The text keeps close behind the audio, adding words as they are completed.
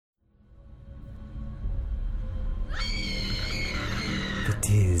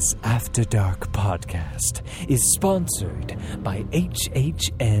Today's After Dark podcast is sponsored by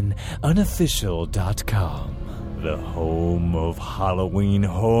HHNUnofficial.com, the home of Halloween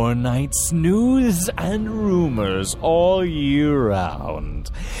Horror Nights news and rumors all year round.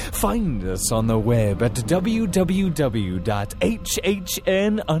 Find us on the web at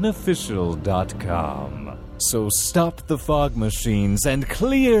www.hhnunofficial.com. So stop the fog machines and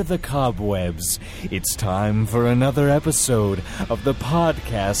clear the cobwebs. It's time for another episode of the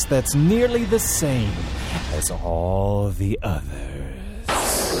podcast that's nearly the same as all the others.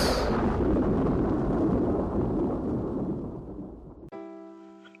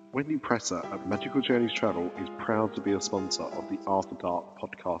 Wendy Presser at Magical Journeys Travel is proud to be a sponsor of the After Dark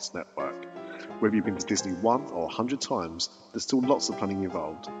Podcast Network. Whether you've been to Disney 1 or 100 times, there's still lots of planning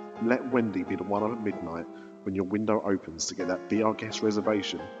involved. Let Wendy be the one up at midnight when your window opens to get that Be Our Guest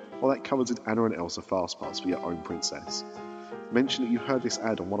reservation or that coveted Anna and Elsa Fastpass for your own princess. Mention that you heard this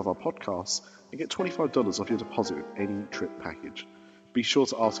ad on one of our podcasts and get $25 off your deposit with any trip package. Be sure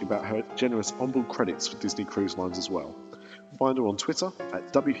to ask about her generous onboard credits for Disney Cruise Lines as well. Find her on Twitter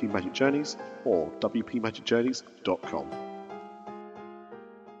at WP Magic Journeys or WPMagicJourneys.com.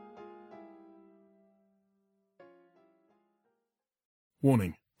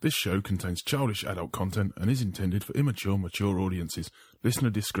 Warning. This show contains childish adult content and is intended for immature, mature audiences.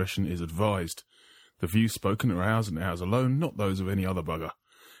 Listener discretion is advised. The views spoken are ours and ours alone, not those of any other bugger.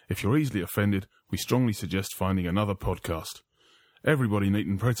 If you're easily offended, we strongly suggest finding another podcast. Everybody neat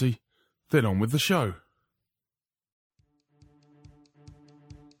and pretty, then on with the show.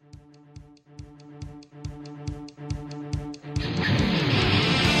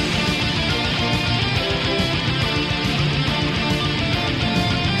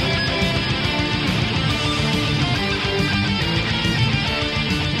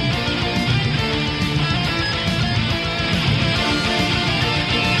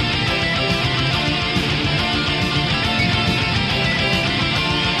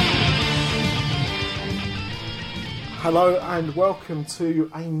 Hello and welcome to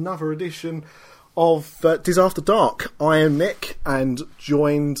another edition of Dis After Dark. I am Nick and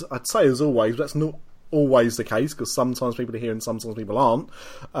joined, I'd say as always, but that's not always the case because sometimes people are here and sometimes people aren't.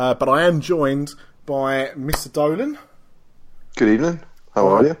 But I am joined by Mr. Dolan. Good evening. How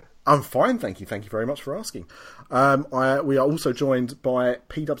are you? I'm fine, thank you. Thank you very much for asking. We are also joined by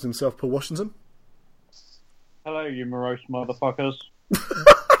P-Dubs himself, Paul Washington. Hello, you morose motherfuckers.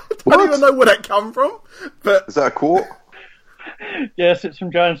 I don't even know where that come from. But is that a quote? Yes, it's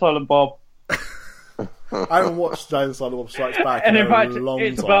from Jay and Silent Bob. I haven't watched Jay and Silent Bob Strikes Back and in fact, a long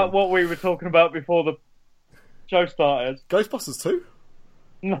it's time. about what we were talking about before the show started. Ghostbusters 2?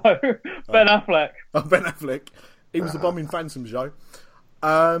 No, Ben Affleck. Oh, Ben Affleck. He was the bum in Phantom show.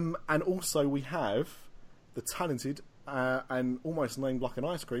 And also we have the talented and almost named like an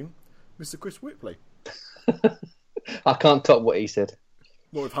ice cream, Mr. Chris Whipley. I can't top what he said.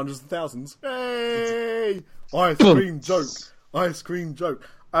 What, with hundreds of thousands? Hey! Ice cream joke. Ice cream joke.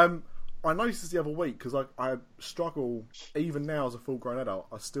 I noticed this the other week because I struggle, even now as a full-grown adult,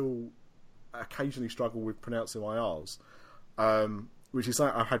 I still occasionally struggle with pronouncing my R's, which is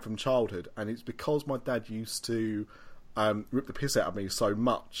something I've had from childhood, and it's because my dad used to rip the piss out of me so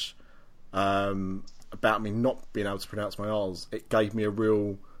much about me not being able to pronounce my R's. It gave me a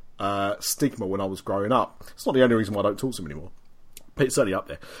real stigma when I was growing up. It's not the only reason why I don't talk to him anymore. It's certainly up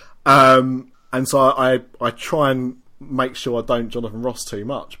there. And so I try and make sure I don't Jonathan Ross too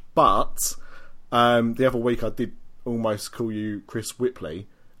much. But the other week I did almost call you Chris Whipley.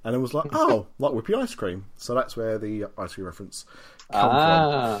 And it was like, oh, like Whippy ice cream. So that's where the ice cream reference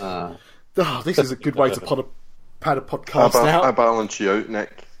comes from. Oh, this is a good way to pad a podcast out. I balance you out,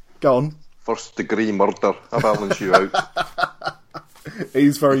 Nick. Go on. First degree murder. I balance you out.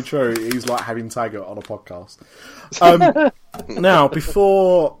 He's very true. He's like having Taggart on a podcast. Now,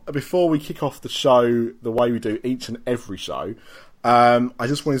 before we kick off the show the way we do each and every show, I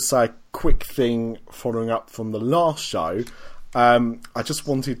just wanted to say a quick thing following up from the last show. I just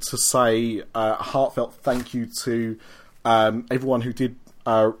wanted to say a heartfelt thank you to everyone who did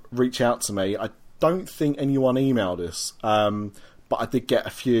reach out to me. I don't think anyone emailed us, but I did get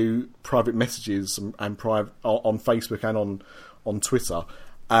a few private messages and private on Facebook and on Twitter,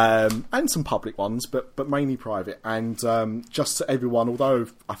 and some public ones, but mainly private. And just to everyone, although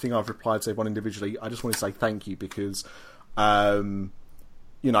I think I've replied to everyone individually, I just want to say thank you because it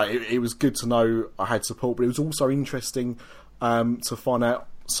was good to know I had support, but it was also interesting to find out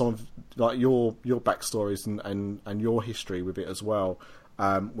some of like your backstories and your history with it as well,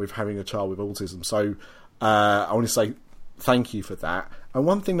 with having a child with autism. So I want to say thank you for that. And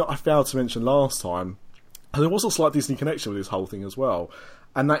one thing that I failed to mention last time And there was a slight Disney connection with this whole thing as well.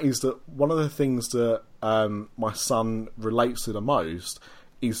 And that is that one of the things that my son relates to the most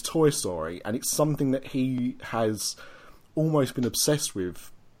is Toy Story. And it's something that he has almost been obsessed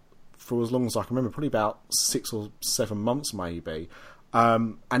with for as long as I can remember, probably about 6 or 7 months maybe.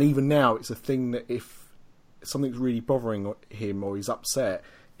 And even now, it's a thing that if something's really bothering him or he's upset,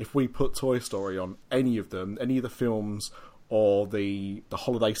 if we put Toy Story on any of them, any of the films or the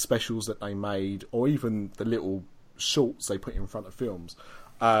holiday specials that they made, or even the little shorts they put in front of films,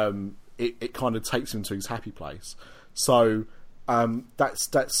 it kind of takes him to his happy place. So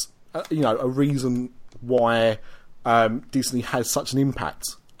that's a reason why Disney has such an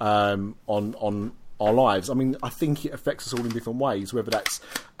impact on our lives. I mean, I think it affects us all in different ways, whether that's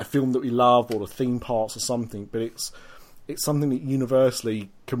a film that we love or the theme parks or something, but it's something that universally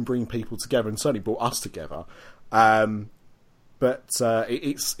can bring people together, and certainly brought us together. But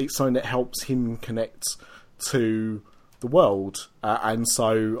it's something that helps him connect to the world, and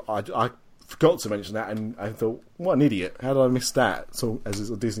so I forgot to mention that, and I thought, what an idiot! How did I miss that? So, as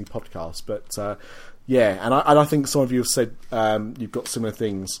it's a Disney podcast, but yeah, and I think some of you have said you've got similar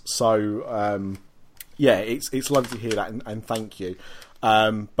things. So yeah, it's lovely to hear that, and thank you.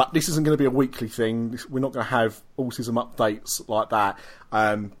 But this isn't going to be a weekly thing. We're not going to have autism updates like that.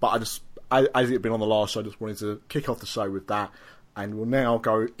 But as it had been on the last show, I just wanted to kick off the show with that, and we'll now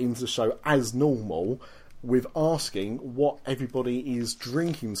go into the show as normal with asking what everybody is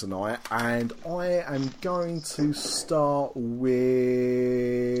drinking tonight. And I am going to start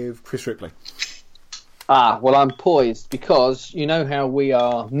with Chris Ripley. Well, I'm poised because you know how we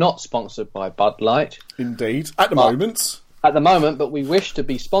are not sponsored by Bud Light. Indeed, at the moment. At the moment, but we wish to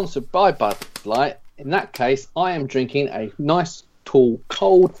be sponsored by Bud Light. In that case, I am drinking a nice, tall,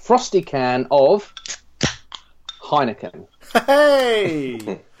 cold, frosty can of Heineken.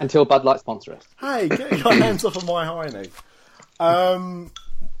 Hey! Until Bud Light sponsor us. Hey, get your hands off of my Heineken.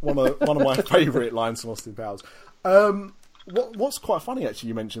 One of my favourite lines from Austin Powers. What's quite funny, actually,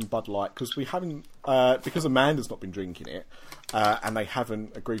 you mentioned Bud Light, because we haven't, because Amanda's not been drinking it, and they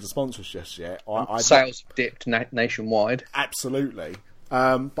haven't agreed to sponsor us just yet. Sales dipped nationwide. Absolutely.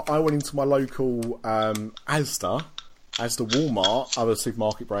 But I went into my local Asda Walmart, other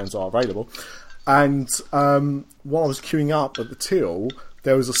supermarket brands are available, and while I was queuing up at the till,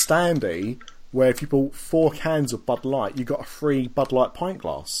 there was a standee where if you bought 4 cans of Bud Light, you got a free Bud Light pint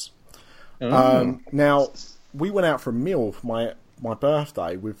glass. Now, we went out for a meal for my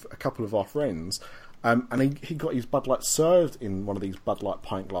birthday with a couple of our friends, and he got his Bud Light served in one of these Bud Light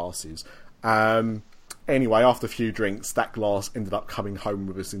pint glasses. Anyway, after a few drinks, that glass ended up coming home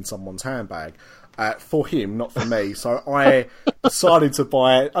with us in someone's handbag. For him, not for me. So I decided to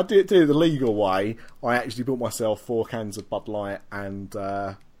buy it. I did it the legal way. I actually bought myself 4 cans of Bud Light and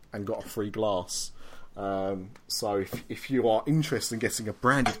got a free glass. So if you are interested in getting a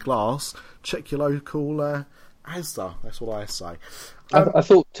branded glass, check your local Asda. That's what I say. I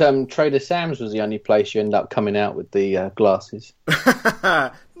thought Trader Sam's was the only place you end up coming out with the glasses.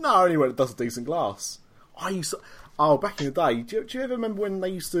 No, only when it does a decent glass. Back in the day, do you ever remember when they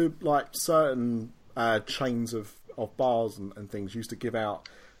used to, like, certain chains of bars and things used to give out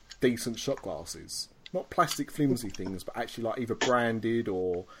decent shot glasses? Not plastic flimsy things, but actually like either branded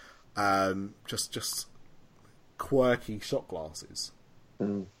or just quirky shot glasses.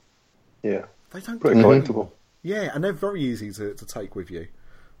 Yeah. They don't Pretty collectible. Yeah, and they're very easy to take with you.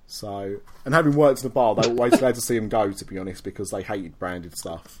 So, and having worked in a bar, they were always glad to see them go, to be honest, because they hated branded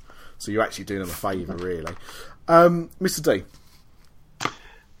stuff. So you're actually doing them a favour, really. Mr. D?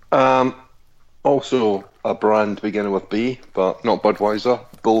 Also a brand beginning with B, but not Budweiser.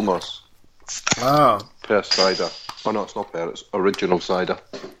 Bulmers. Pear cider. Oh no, it's not pear, it's original cider.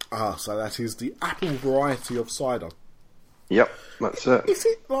 So that is the apple variety of cider. Yep, that's it. Is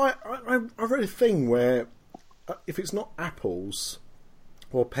it like, I read a thing where if it's not apples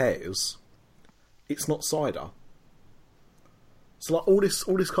or pears, it's not cider. So like all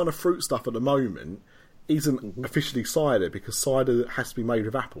this kind of fruit stuff at the moment isn't officially cider, because cider has to be made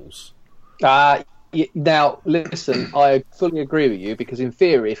with apples. Now, listen, I fully agree with you, because in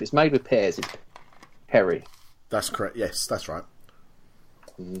theory, if it's made with pears, it's perry. That's correct, yes, that's right.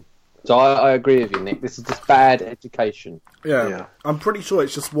 So I agree with you, Nick. This is just bad education. Yeah. I'm pretty sure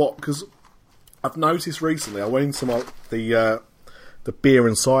it's just because I've noticed recently, I went into the beer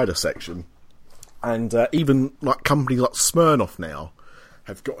and cider section, and even like companies like Smirnoff now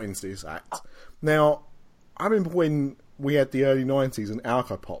have got into this act. Now, I remember when we had the early 90s and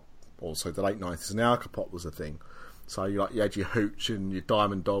Alcopop, also the late 90s, and Alcopop was a thing. So you had your Hooch and your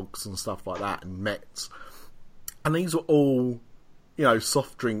Diamond Dogs and stuff like that, and Mets. And these were all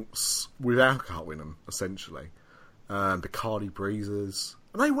soft drinks with alcohol in them, essentially. Bacardi Breezers.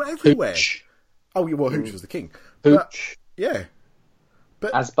 And they were everywhere. Hooch. Oh, yeah, well, Hooch was the king. Hooch. Yeah.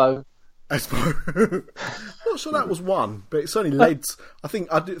 But Asbo. I'm not sure that was one, but it certainly led. I think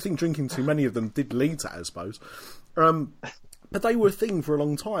drinking too many of them did lead to Asbos. But they were a thing for a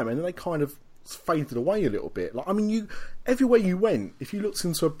long time, and then they kind of faded away a little bit. Like, I mean, everywhere you went, if you looked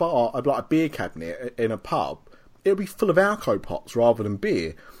into a bar, like a beer cabinet in a pub, it would be full of alco pops rather than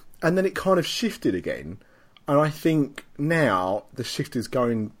beer. And then it kind of shifted again. And I think now the shift is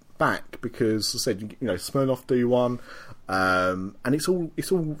going back because, as I said, Smirnoff do one, and it's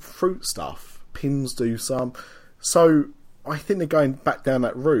all fruit stuff. Pins do some. So I think they're going back down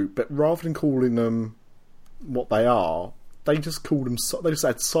that route. But rather than calling them what they are, they just call them. They just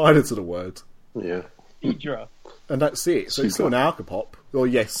add cider to the word. Yeah. Idra. And that's it. So it's still an alcopop. Or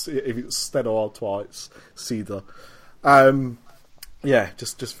yes, if it's Stella Artois, it's cider. Yeah,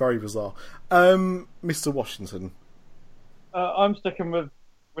 just very bizarre. Mr. Washington. I'm sticking with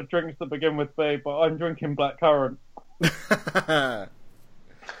drinks that begin with B, but I'm drinking blackcurrant.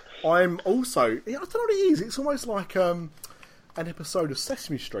 I'm also... I don't know what it is. It's almost like an episode of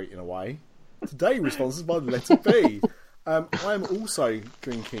Sesame Street in a way. Today responses by the letter B. I'm also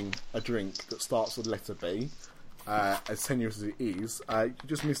drinking a drink that starts with the letter B, as tenuous as it is. You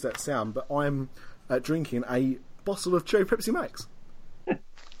just missed that sound, but I'm drinking a bottle of Cherry Pepsi Max.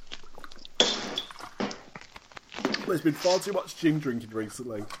 There's been far too much gin drinking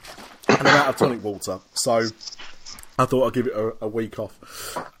recently, and I'm out of tonic water, so I thought I'd give it a week off.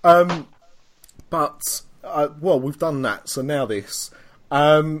 But we've done that, so now this.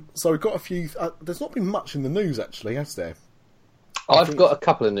 So we've got a few... there's not been much in the news, actually, has there? I've got a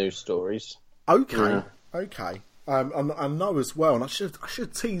couple of news stories. Okay, Yeah. okay. I know as well, and I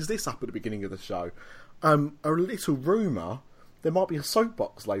should tease this up at the beginning of the show. A little rumour, there might be a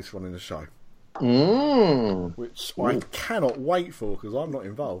soapbox later on in the show. Which I cannot wait for, because I'm not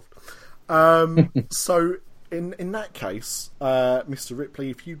involved. So, in that case, Mr. Ripley,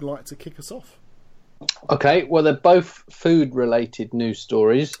 if you'd like to kick us off. Okay, well, they're both food-related news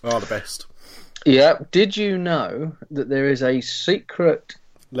stories. Oh, the best. Yeah. Did you know that there is a secret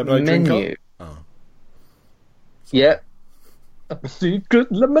Lemonade menu? drinker? Oh. Yeah. A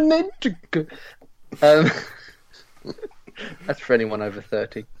secret lemonade drinker. That's for anyone over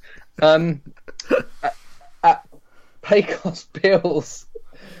 30. At Pecos Bills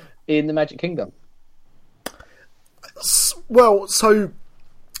in the Magic Kingdom. Well, so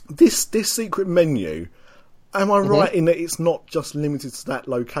this secret menu, am I right in that it's not just limited to that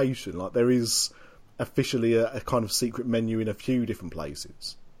location? Like, there is officially a kind of secret menu in a few different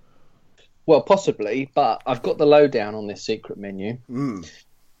places. Well, possibly, but I've got the lowdown on this secret menu.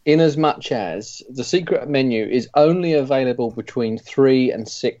 In as much as the secret menu is only available between 3 and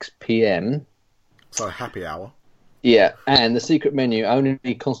 6 p.m. So happy hour. Yeah, and the secret menu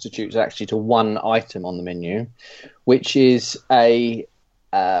only constitutes actually to one item on the menu, which is a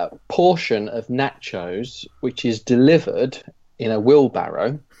portion of nachos, which is delivered in a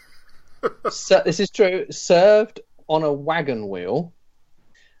wheelbarrow. So, this is true, served on a wagon wheel,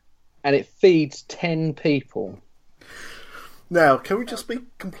 and it feeds 10 people. Now, can we just be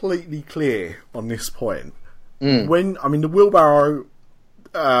completely clear on this point? The wheelbarrow,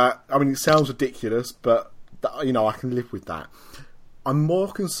 it sounds ridiculous, but I can live with that. I'm more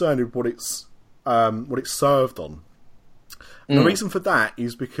concerned with what it's served on. And the reason for that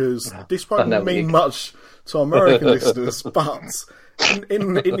is because this won't mean much to American listeners, but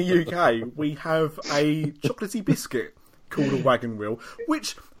in the UK we have a chocolatey biscuit called a wagon wheel,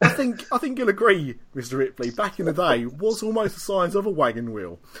 which I think you'll agree, Mr. Ripley, back in the day was almost the size of a wagon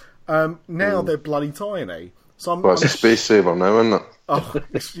wheel. Now they're bloody tiny. So it's a space saver now, isn't it? Oh,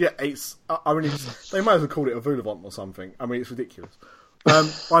 they might as well call it a Voulevant or something. I mean, it's ridiculous.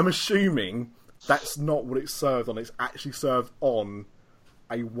 I'm assuming that's not what it's served on. It's actually served on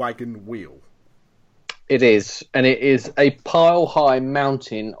a wagon wheel. It is, and it is a pile-high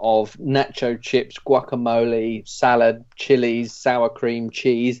mountain of nacho chips, guacamole, salad, chilies, sour cream,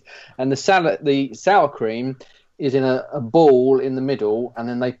 cheese, and the sour cream is in a ball in the middle, and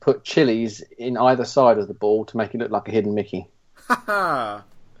then they put chilies in either side of the ball to make it look like a hidden Mickey. Well,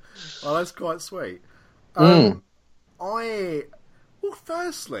 that's quite sweet.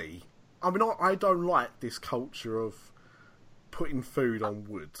 Firstly, I don't like this culture of putting food on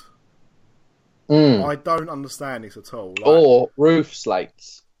wood. I don't understand this at all. Or roof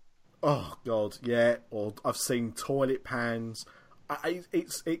slates. Oh God, yeah. Or I've seen toilet pans.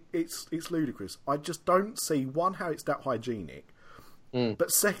 It's ludicrous. I just don't see, one, how it's that hygienic,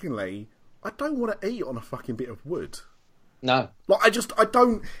 but secondly, I don't want to eat on a fucking bit of wood. No. Like,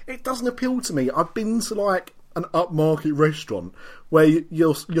 it doesn't appeal to me. I've been to, like, an upmarket restaurant where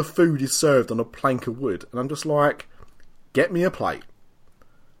your food is served on a plank of wood, and I'm just like, get me a plate.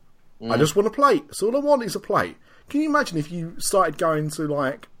 I just want a plate. So all I want is a plate. Can you imagine if you started going to,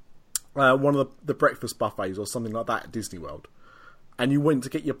 like, one of the breakfast buffets or something like that at Disney World, and you went to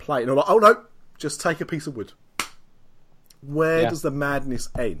get your plate, and they're like, oh no, just take a piece of wood. Where does the madness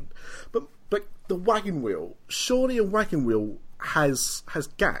end? But the wagon wheel, surely a wagon wheel has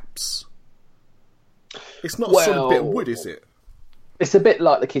gaps. It's not a solid bit of wood, is it? It's a bit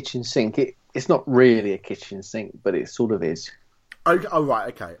like the kitchen sink. It's not really a kitchen sink, but it sort of is. Okay, right,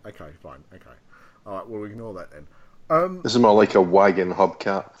 okay, fine, okay. All right, we'll ignore that then. This is more like a wagon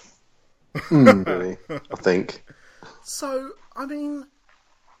hubcap, really, I think. So, I mean,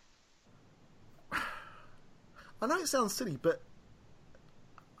 I know it sounds silly, but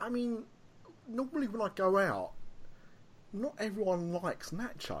I mean, normally when I go out, not everyone likes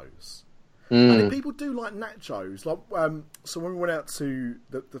nachos. And if people do like nachos, like so when we went out to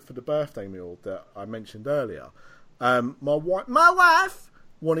for the birthday meal that I mentioned earlier, my wife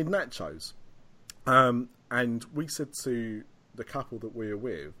wanted nachos, and we said to the couple that we were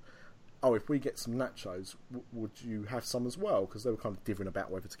with, "Oh, if we get some nachos, would you have some as well?" Because they were kind of different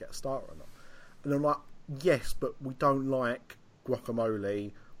about whether to get a starter or not. And I'm like, "Yes, but we don't like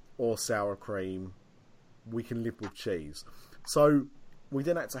guacamole or sour cream. We can live with cheese." So we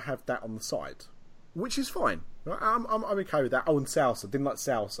then had to have that on the side, which is fine. Right? I'm okay with that. Oh, and salsa. Didn't like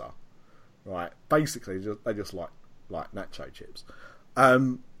salsa. Right? Basically, they just like nacho chips.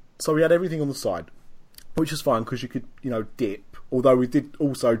 So we had everything on the side, which is fine because you could, dip. Although we did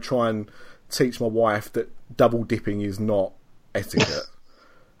also try and teach my wife that double dipping is not etiquette.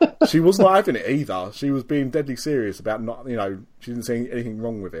 She was not having it either. She was being deadly serious about not, she didn't see anything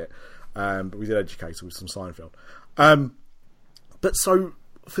wrong with it. But we did educate her with some Seinfeld. But so,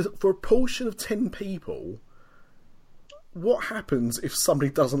 for a portion of 10 people, what happens if somebody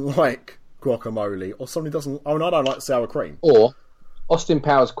doesn't like guacamole, or somebody doesn't... I don't like sour cream. Or, Austin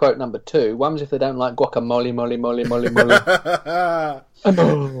Powers quote number 2, what happens if they don't like guacamole, molly. I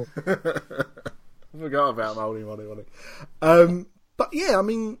forgot about molly. But yeah, I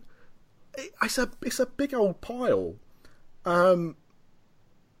mean, it's a big old pile.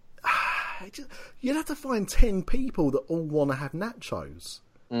 You'd have to find 10 people that all want to have nachos.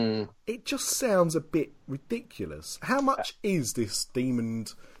 It just sounds a bit ridiculous. How much is this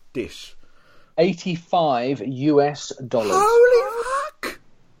demoned dish? $85 US. Holy fuck!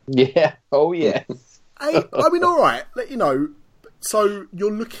 Yeah. Oh yeah. I mean, all right. So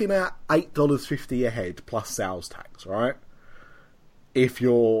you're looking at $8.50 a head plus sales tax, right? If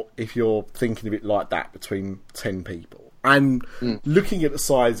you're thinking of it like that, between 10 people. And looking at the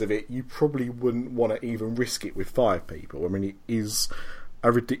size of it, you probably wouldn't want to even risk it with 5 people. I mean, it is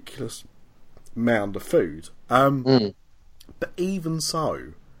a ridiculous amount of food. But even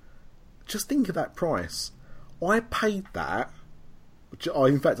so, just think of that price. I paid that.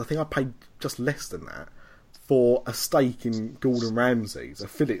 In fact, I think I paid just less than that for a steak in Gordon Ramsay's, a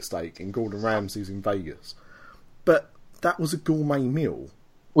fillet steak in Gordon Ramsay's in Vegas. But that was a gourmet meal.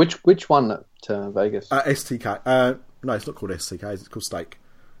 Which one at Vegas? STK. No, it's not called STK. It's called Steak.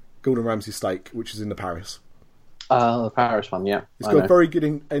 Gordon Ramsay Steak, which is in the Paris. The Paris one, yeah. It's got a very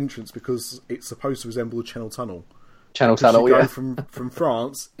good entrance because it's supposed to resemble the Channel Tunnel. Channel Tunnel, you go from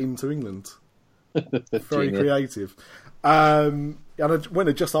France into England. Very creative. And I went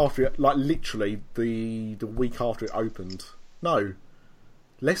there just after it, like literally the week after it opened. No,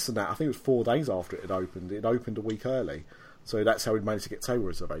 less than that. I think it was 4 days after it had opened. It opened a week early, so that's how we managed to get table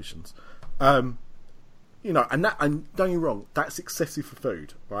reservations. And don't get me wrong, that's excessive for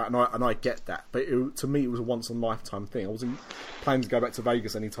food, right? And I get that, but to me, it was a once in a lifetime thing. I wasn't planning to go back to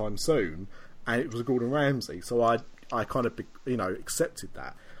Vegas anytime soon, and it was a Gordon Ramsay, so I kind of accepted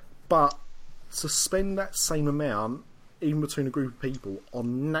that. But to spend that same amount, even between a group of people,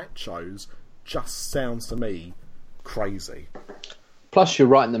 on nachos, just sounds to me crazy. Plus, you're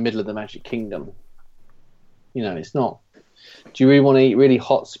right in the middle of the Magic Kingdom. It's not. Do you really want to eat really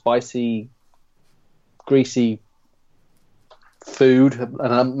hot, spicy, greasy food, and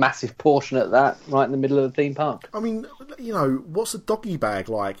a massive portion at that, right in the middle of the theme park? I mean, what's a doggy bag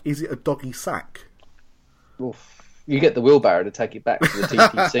like? Is it a doggy sack? Oof. You get the wheelbarrow to take it back to the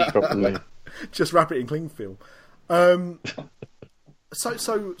TTC, probably. Just wrap it in cling film.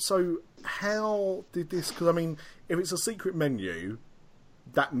 So how did this? Because I mean, if it's a secret menu,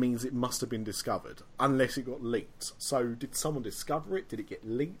 that means it must have been discovered, unless it got leaked. So did someone discover it? Did it get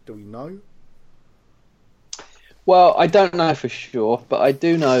leaked? Do we know? Well, I don't know for sure, but I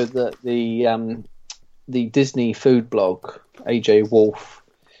do know that the the Disney food blog, AJ Wolf,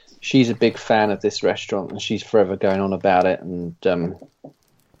 she's a big fan of this restaurant, and she's forever going on about it. And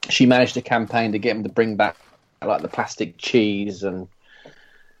she managed a campaign to get them to bring back like the plastic cheese and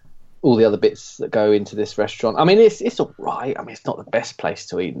all the other bits that go into this restaurant. I mean, it's all right. I mean, it's not the best place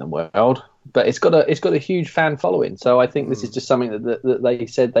to eat in the world, but it's got a huge fan following. So I think this is just something that they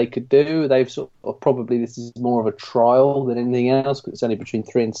said they could do. They've sort of probably, this is more of a trial than anything else, because it's only between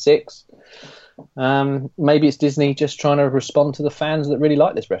 3 and 6. Maybe it's Disney just trying to respond to the fans that really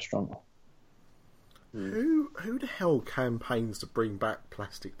like this restaurant. Who the hell campaigns to bring back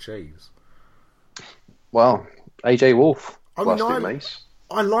plastic cheese? Well, AJ Wolf. Plastic mace.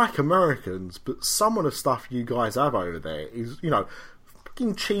 I like Americans, but some of the stuff you guys have over there is,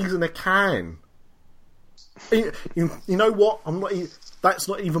 fucking cheese in a can. You know what? That's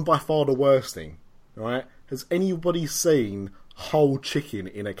not even by far the worst thing, right? Has anybody seen whole chicken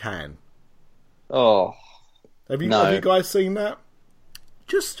in a can? Oh, have you no. guys seen that?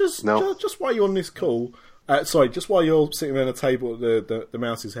 Just while you're on this call, just while you're sitting around a table at the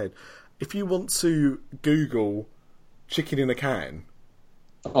mouse's head, if you want to Google chicken in a can,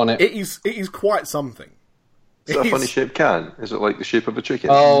 on it is quite something. Is that a funny shaped can? Is it like the shape of a chicken?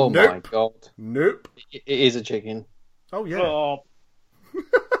 Oh Nope. my god! Nope. It is a chicken. Oh yeah. Oh,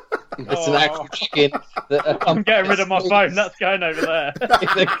 It's an actual chicken. I'm getting rid of my phone. That's going over there.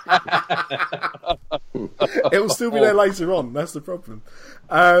 It'll still be there later on. That's the problem.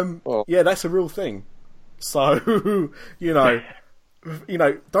 Yeah, that's a real thing. So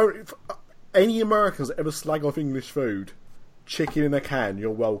don't any Americans that ever slag off English food, chicken in a can, you're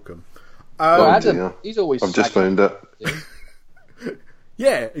welcome. Adam, he's always. I've just found it.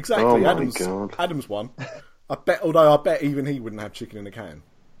 Yeah, exactly. Oh my God. Adam's one. I bet even he wouldn't have chicken in a can.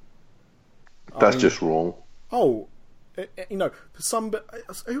 That's just wrong. Oh,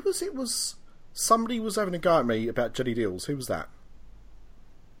 who was it? Somebody was having a go at me about Jelly Deals. Who was that?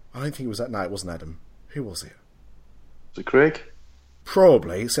 I don't think it was that. No, it wasn't Adam. Who was it? Is it Craig?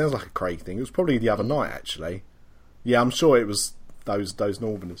 Probably. It sounds like a Craig thing. It was probably the other night, actually. Yeah, I'm sure it was those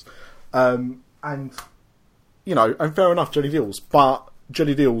Northerners. And fair enough, Jelly Deals, but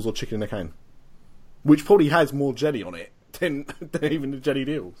Jelly Deals or chicken in a can, which probably has more jelly on it than even the Jelly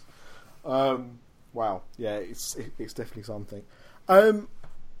Deals. Wow, yeah, it's definitely something.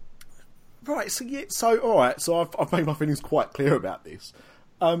 Right, so I've made my feelings quite clear about this.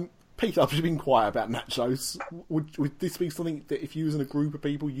 Peter, I've just been quiet about nachos. Would this be something that if you was in a group of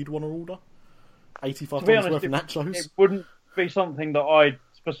people you'd want to order? $85 worth of nachos? It wouldn't be something that I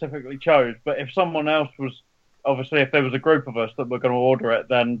specifically chose, but if someone else was, obviously if there was a group of us that were going to order it,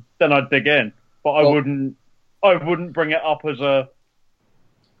 then I'd dig in. But I wouldn't bring it up as a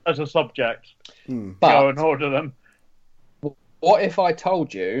subject. Go and order them. What if I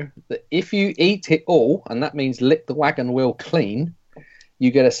told you that if you eat it all, and that means lick the wagon wheel clean, you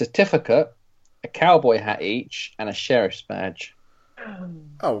get a certificate, a cowboy hat each, and a sheriff's badge?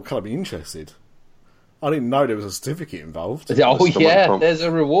 Oh, can I be interested? I didn't know there was a certificate involved. Oh yeah, there's a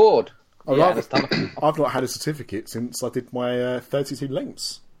reward. I've not had a certificate since I did my 32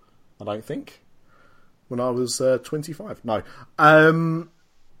 lengths, I don't think. When I was 25. No.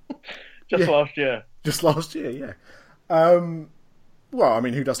 Last year. Just last year, yeah. Well, I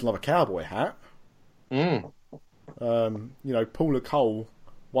mean, who doesn't love a cowboy hat? Paula Cole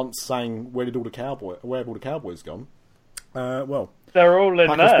once sang, where have all the cowboys gone? Well, they're all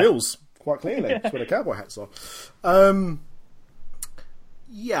in there. Bills, quite clearly. That's where the cowboy hats are.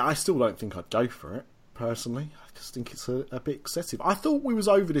 Yeah, I still don't think I'd go for it, personally. I just think it's a bit excessive. I thought we was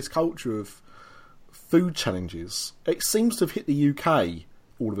over this culture of food challenges. It seems to have hit the UK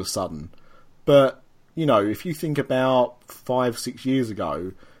all of a sudden. But, if you think about 5-6 years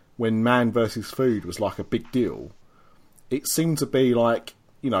ago, when Man vs. Food was like a big deal, it seemed to be like,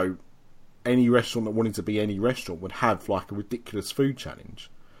 any restaurant that wanted to be any restaurant would have like a ridiculous food challenge.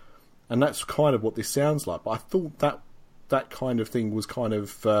 And that's kind of what this sounds like. But I thought that kind of thing was kind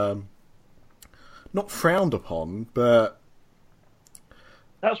of not frowned upon, but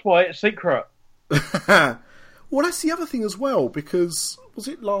that's why it's secret. Well, that's the other thing as well, because was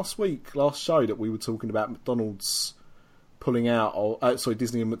it last show that we were talking about McDonald's pulling out,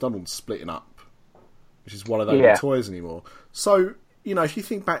 Disney and McDonald's splitting up, which is why they don't have toys anymore. So, if you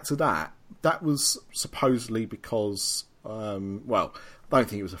think back to that was supposedly because, I don't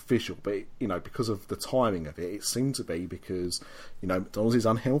think it was official, but, because of the timing of it seemed to be because, McDonald's is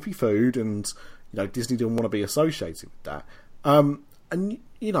unhealthy food and, Disney didn't want to be associated with that. And,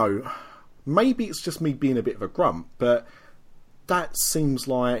 maybe it's just me being a bit of a grump, but that seems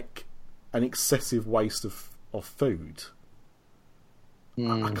like an excessive waste of food.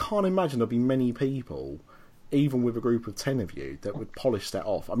 I can't imagine there'll be many people, even with a group of 10 of you, that would polish that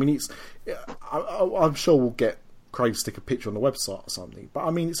off. I mean, I'm sure we'll get Craig to stick a picture on the website or something, but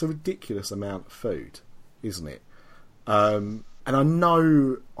I mean, it's a ridiculous amount of food, isn't it? And I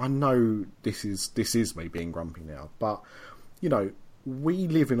know this is me being grumpy now, but you know, we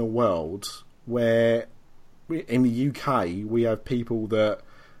live in a world where in the UK we have people that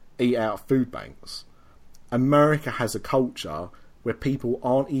eat out of food banks. America has a culture where people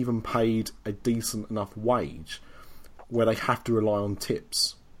aren't even paid a decent enough wage, where they have to rely on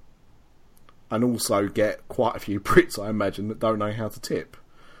tips, and also get quite a few Brits, I imagine, that don't know how to tip,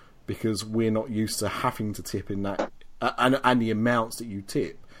 because we're not used to having to tip in that and the amounts that you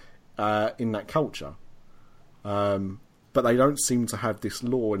tip in that culture. But they don't seem to have this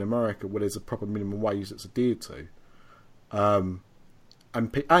law in America where there's a proper minimum wage that's adhered to.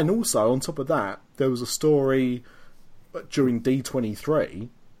 And also, on top of that, there was a story during D23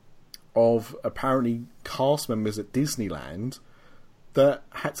 of apparently cast members at Disneyland that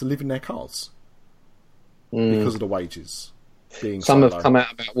had to live in their cars because of the wages being Some so have low. come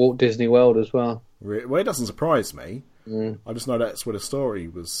out about Walt Disney World as well. Well, it doesn't surprise me. I just know that's where the story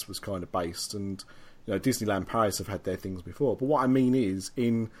was kind of based, and you know, Disneyland Paris have had their things before. But what I mean is,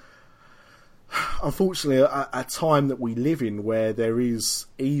 unfortunately, a time that we live in where there is,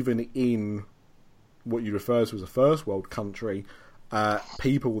 even in what you refer to as a first world country,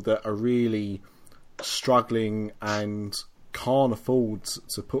 people that are really struggling and can't afford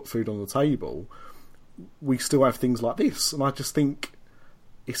to put food on the table, we still have things like this, and I just think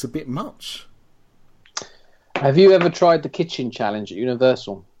it's a bit much. Have you ever tried the kitchen challenge at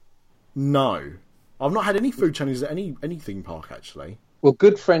Universal? No, I've not had any food challenges at any theme park, actually. Well,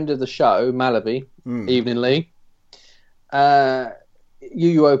 good friend of the show, Malaby, Evening Lee, UUOP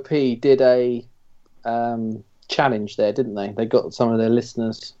did a challenge there, didn't they? They got some of their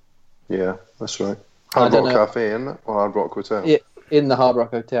listeners. Yeah, that's right. Hard Rock Cafe, isn't it? Or Hard Rock Hotel? Yeah, in the Hard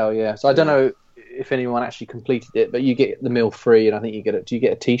Rock Hotel, yeah. So I don't know if anyone actually completed it, but you get the meal free, and I think you get it. Do you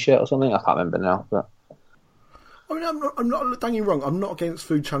get a T-shirt or something? I can't remember now. But I mean, I'm not. Don't get me wrong. I'm not against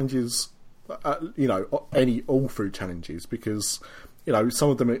food challenges. You know, all food challenges, because you know, some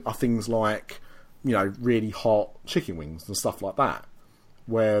of them are things like, you know, really hot chicken wings and stuff like that,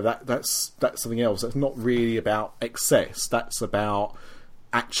 where that's something else. That's not really about excess. That's about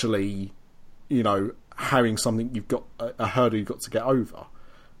actually, you know, having something you've got a hurdle you've got to get over.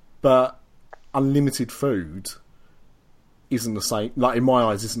 But unlimited food isn't the same. Like, in my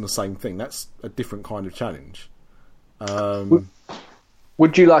eyes, isn't the same thing. That's a different kind of challenge.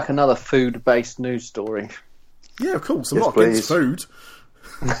 Would you like another food-based news story? Yeah, of course. I'm Yes, not against please. food.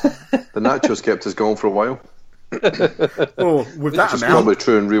 The nachos kept us going for a while. Or with that It's amount. probably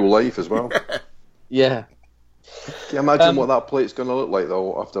true in real life as well. Yeah. Can you imagine what that plate's going to look like,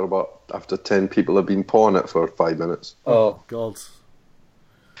 though, after 10 people have been pawing it for 5 minutes? Oh, God.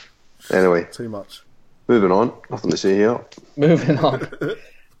 Anyway, Too much. moving on. Nothing to say here. moving on.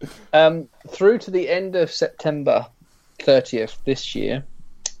 Through to the end of September 30th this year,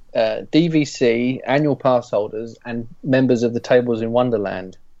 DVC annual pass holders and members of the Tables in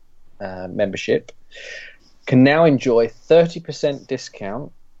Wonderland membership can now enjoy 30%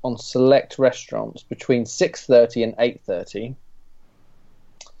 discount on select restaurants between 6:30 and 8:30.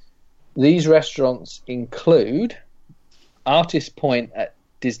 These restaurants include Artist Point at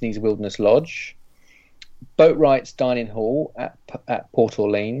Disney's Wilderness Lodge, Boatwright's Dining Hall at Port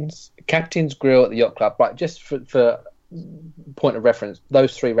Orleans, Captain's Grill at the Yacht Club. Right, just for point of reference,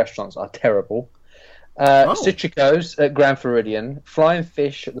 those three restaurants are terrible. Citrico's at Grand Floridian, Flying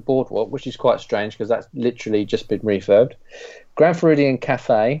Fish at the Boardwalk, which is quite strange because that's literally just been refurbed, Grand Floridian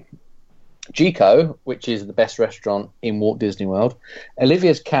Cafe, Gico, which is the best restaurant in Walt Disney World,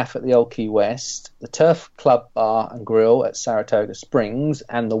 Olivia's Cafe at the Old Key West, the Turf Club Bar and Grill at Saratoga Springs,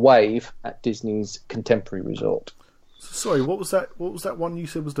 and the Wave at Disney's Contemporary Resort. Sorry, what was that? What was that one you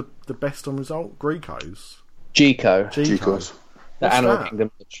said was the best on result? Greco's. Gico, Chico's. the What's Animal that?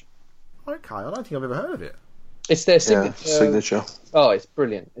 Kingdom Lodge. Okay, I don't think I've ever heard of it. It's their Yeah, signature. signature. Oh, it's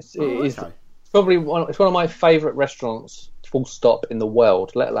brilliant. It's Okay. probably it's one of my favourite restaurants, full stop, in the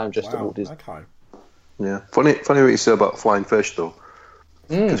world, let alone just at Wow. Walt Disney. Okay. Yeah. Funny what you say about Flying Fish, though.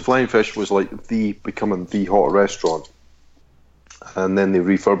 Because Flying Fish was like becoming the hot restaurant. And then they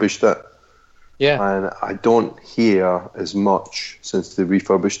refurbished it. Yeah. And I don't hear as much since they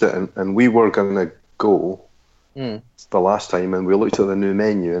refurbished it. And we were going to go the last time, and we looked at the new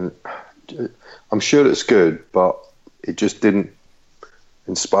menu, and I'm sure it's good, but it just didn't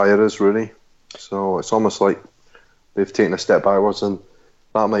inspire us, really. So it's almost like they've taken a step backwards, and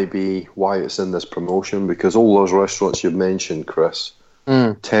that might be why it's in this promotion, because all those restaurants you've mentioned, Chris,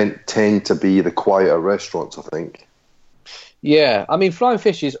 tend to be the quieter restaurants, I think. Yeah, I mean, Flying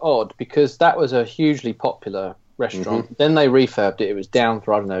Fish is odd because that was a hugely popular restaurant. Then they refurbed it. It was down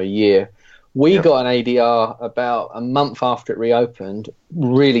for, I don't know, a year. We got an ADR about a month after it reopened,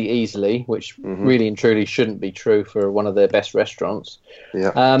 really easily, which really and truly shouldn't be true for one of their best restaurants.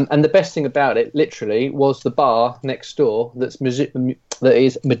 Yeah. And the best thing about it, literally, was the bar next door that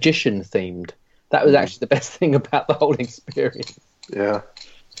is magician themed. That was actually the best thing about the whole experience. Yeah.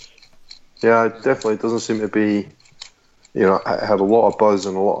 Yeah, it definitely doesn't seem to be, you know, it had a lot of buzz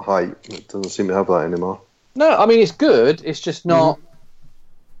and a lot of hype. It doesn't seem to have that anymore. No, I mean, it's good. It's just not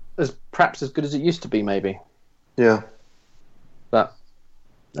perhaps as good as it used to be, maybe. Yeah. But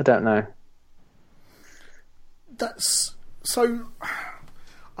I don't know. That's so.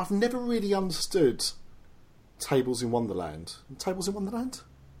 I've never really understood Tables in Wonderland. Tables in Wonderland?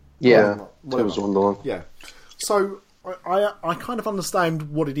 Yeah. Whatever. Tables in Wonderland. Yeah. So I kind of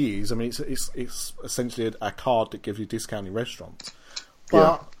understand what it is. I mean, it's essentially a card that gives you discount in restaurants.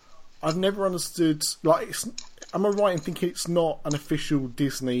 But I've never understood. Like, am I right in thinking it's not an official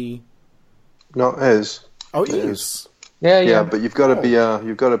Disney? No, it is. Oh, it is. Yeah. But you've got to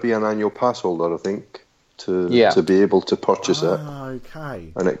be an annual pass holder, I think, to be able to purchase it.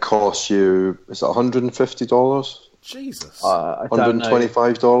 Okay. And it costs you, is it $150? Jesus.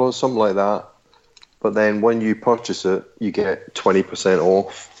 $125, something like that. But then when you purchase it, you get 20%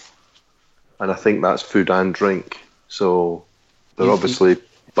 off. And I think that's food and drink. So they're obviously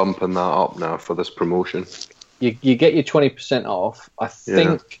bumping that up now for this promotion. You get your 20% off. I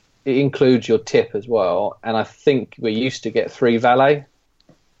think it includes your tip as well. And I think we used to get 3 valet.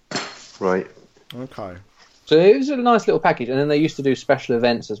 Right. Okay. So it was a nice little package. And then they used to do special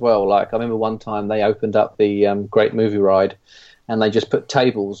events as well. Like, I remember one time they opened up the Great Movie Ride, and they just put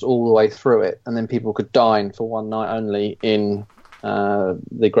tables all the way through it, and then people could dine for one night only in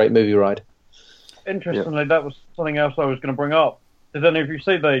the Great Movie Ride. Interestingly, that was something else I was going to bring up. Did any of you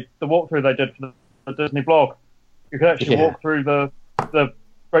see the walkthrough they did for the Disney blog? You could actually walk through the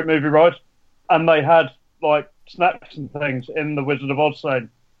Great Movie Ride, and they had like snacks and things in the Wizard of Oz scene.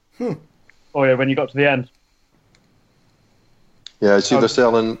 Oh yeah, when you got to the end. Yeah, see, they're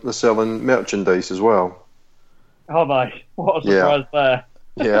selling merchandise as well. Are they? What a surprise there.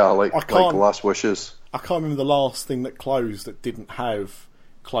 Yeah, like Last Wishes. I can't remember the last thing that closed that didn't have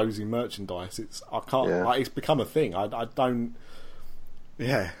closing merchandise. It's become a thing. I don't.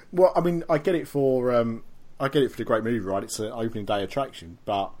 Yeah. Well, I mean, I get it for the Great Movie Ride. It's an opening day attraction,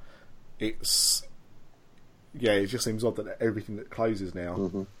 but it just seems odd that everything that closes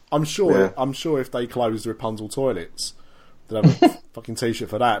now. I'm sure if they close the Rapunzel toilets, they'd have a fucking t-shirt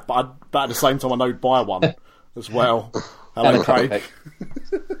for that. But at the same time, I know I'd buy one as well. Hello, Craig.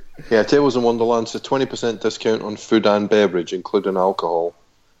 Yeah, Tables in Wonderland's a 20% discount on food and beverage, including alcohol.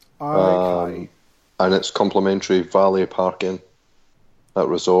 Okay. And it's complimentary valet parking at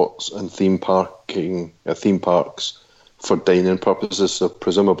resorts and theme parks for dining purposes. So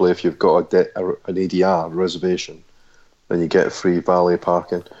presumably, if you've got an ADR reservation, then you get free valet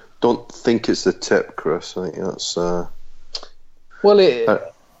parking. Don't think it's the tip, Chris. I think that's.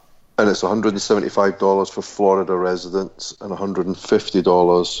 And it's $175 for Florida residents and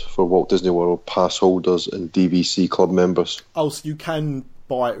 $150 for Walt Disney World pass holders and DVC club members. Oh, so you can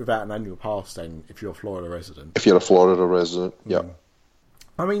buy it without an annual pass then if you're a Florida resident? If you're a Florida resident, yeah.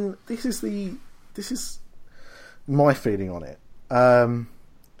 I mean, this is my feeling on it. 20%,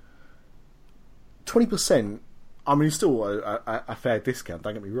 I mean, it's still a fair discount,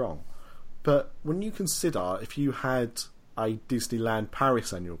 don't get me wrong. But when you consider if you had a Disneyland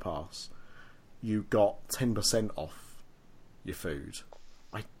Paris annual pass, you got 10% off your food.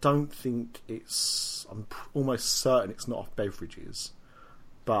 I don't think I'm almost certain it's not off beverages,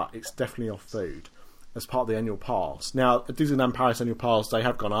 but it's definitely off food as part of the annual pass. Now, a Disneyland Paris annual pass, they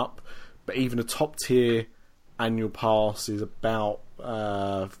have gone up, but even a top tier annual pass is about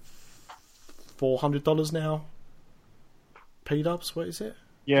 $400 now. P-dubs, what is it?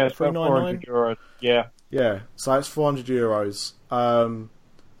 Yeah, it's about €400. Yeah, so it's €400. And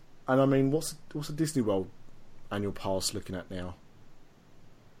I mean, what's a Disney World annual pass looking at now?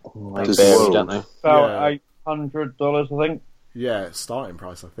 They vary, don't they? About $800, I think. Yeah, starting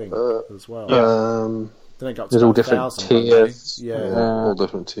price, I think, as well. Then it got up to there's all different tiers. Yeah, all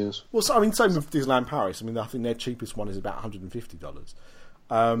different tiers. Well, so, I mean, same with Disneyland Paris. I mean, I think their cheapest one is about $150.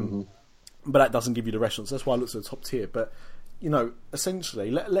 But that doesn't give you the restaurants. That's why I looked at the top tier. But you know,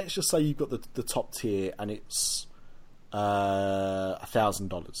 essentially, let's just say you've got the top tier and it's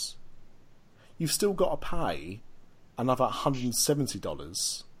 $1,000. You've still got to pay another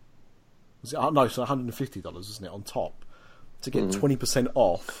 $170. No, so $150, isn't it, on top to get 20%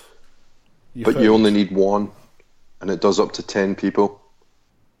 off. But you only need one, and it does up to 10 people.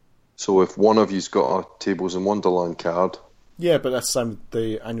 So if one of you's got a Tables in Wonderland card... Yeah, but that's the same with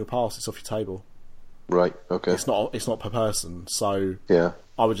the annual pass. It's off your table. Right, okay. It's not per person, so yeah.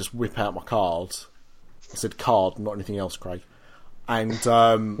 I would just whip out my card. I said card, not anything else, Craig. And,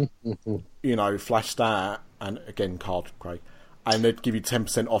 flash that, and again, card, Craig. And they'd give you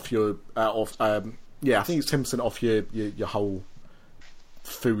 10% off your... I think it's 10% off your whole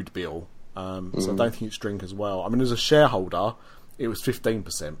food bill. So I don't think it's drink as well. I mean, as a shareholder, it was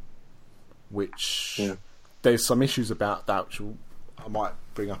 15%, which... Yeah. There's some issues about that, which I might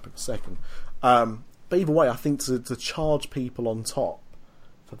bring up in a second. But either way, I think to charge people on top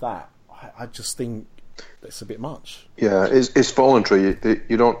for that, I just think it's a bit much. Yeah, it's voluntary.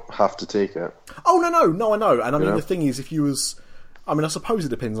 You don't have to take it. Oh, no, I know. And I mean, the thing is, if you was... I mean, I suppose it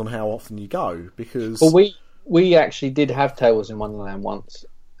depends on how often you go, because... Well, we actually did have Tables in Wonderland once.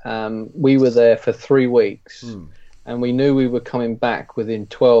 We were there for 3 weeks, and we knew we were coming back within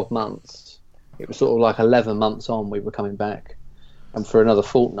 12 months. It was sort of like 11 months on we were coming back, and for another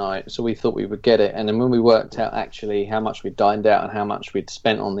fortnight, so we thought we would get it. And then when we worked out actually how much we'd dined out and how much we'd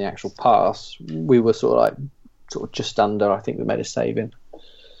spent on the actual pass, we were sort of just under. I think we made a saving.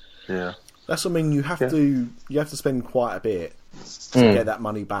 Yeah, that's what I mean. You have to spend quite a bit to get that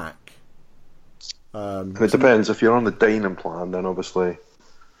money back. And it depends. If you're on the dining plan, then obviously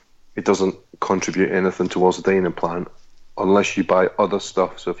it doesn't contribute anything towards the dining plan. Unless you buy other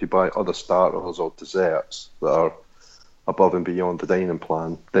stuff. So if you buy other starters or desserts that are above and beyond the dining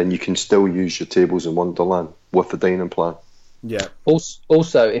plan, then you can still use your Tables in Wonderland with the dining plan. Yeah.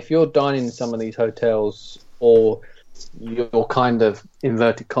 Also, if you're dining in some of these hotels, or you're kind of,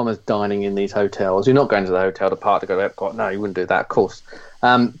 inverted commas, dining in these hotels, you're not going to the hotel to park to go to Epcot. No, you wouldn't do that, of course.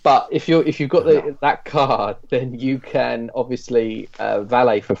 But if you've got that card, then you can obviously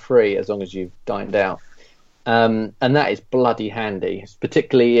valet for free as long as you've dined out. And that is bloody handy,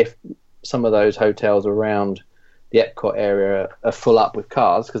 particularly if some of those hotels around the Epcot area are full up with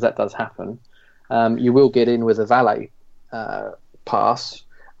cars, because that does happen. You will get in with a valet pass,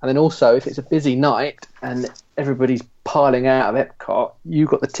 and then also if it's a busy night and everybody's piling out of Epcot, you've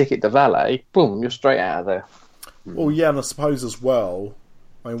got the ticket to valet, boom, you're straight out of there. Well, yeah, and I suppose as well,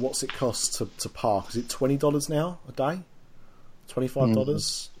 I mean, what's it cost to park? Is it $20 now a day?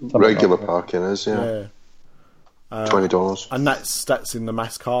 $25? Regular parking is, yeah. $20, and that's in the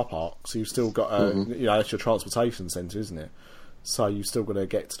mass car park. So you've still got that's your transportation centre, isn't it? So you've still got to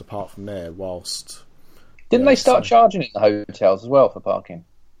get to the park from there. Whilst didn't they start charging in the hotels as well for parking?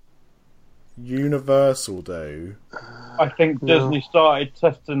 Universal do. I think Disney started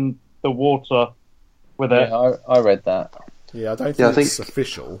testing the water with it. Yeah, I read that. Yeah, I don't think it's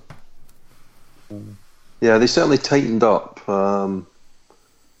official. Yeah, they certainly tightened up.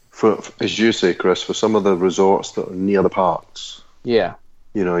 For, as you say, Chris, for some of the resorts that are near the parks, you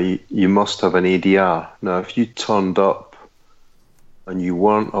must have an ADR. Now, if you turned up and you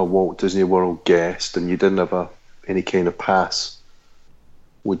weren't a Walt Disney World guest and you didn't have any kind of pass,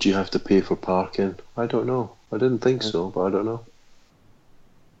 would you have to pay for parking? I don't know. I didn't think so, but I don't know.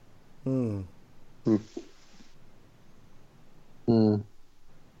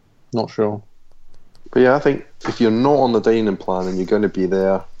 Not sure. But yeah, I think if you're not on the dining plan and you're going to be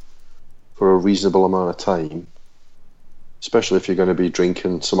there for a reasonable amount of time, especially if you're going to be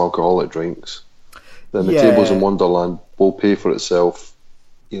drinking some alcoholic drinks, then the Tables in Wonderland will pay for itself,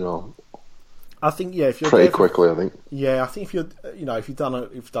 I think if you're pretty quickly. I think. Yeah, I think if you're, if you've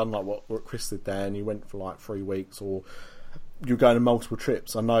done like what Chris did there, and you went for like 3 weeks, or you're going on multiple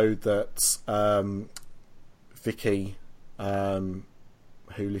trips. I know that Vicky,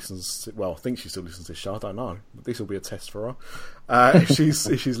 who listens, I think she still listens to this show. I don't know. This will be a test for her if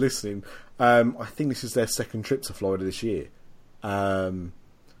she's listening. I think this is their second trip to Florida this year, and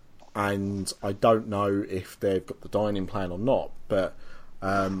I don't know if they've got the dining plan or not. But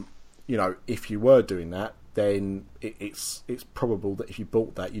if you were doing that, then it's probable that if you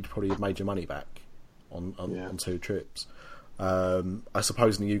bought that, you'd probably have made your money back on 2 trips. I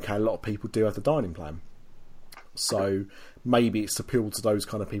suppose in the UK, a lot of people do have the dining plan, so maybe it's appealed to those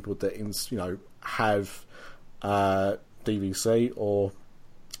kind of people that have DVC or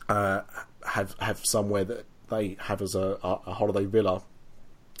have somewhere that they have as a holiday villa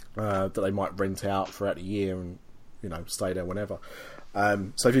that they might rent out throughout the year and stay there whenever.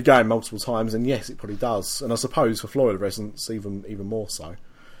 So if you're going multiple times, then yes, it probably does. And I suppose for Florida residents, even more so,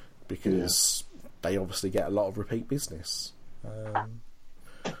 because they obviously get a lot of repeat business.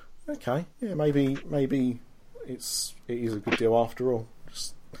 Okay, maybe it is a good deal after all.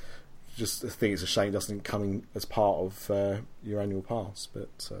 Just just think it's a shame it doesn't come in as part of your annual pass.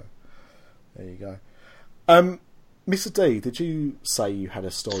 But there you go. Mr. D, did you say you had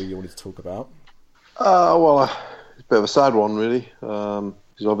a story you wanted to talk about? Well, it's a bit of a sad one, really.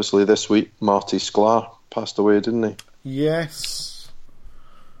 Because obviously this week, Marty Sklar passed away, didn't he? Yes.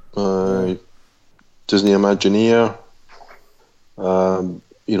 Disney Imagineer.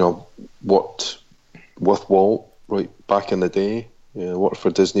 What with Walt right back in the day. Worked for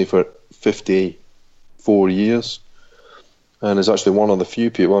Disney for 54 years, and is actually one of the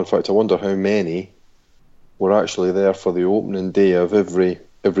few people. In fact, I wonder how many were actually there for the opening day of every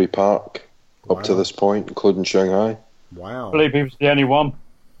park up to this point, including Shanghai. Wow. I believe he was the only one.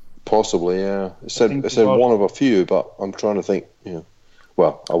 Possibly, yeah. It said one of a few, but I'm trying to think.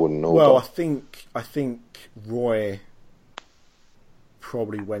 Well, I wouldn't know. Well, but I think Roy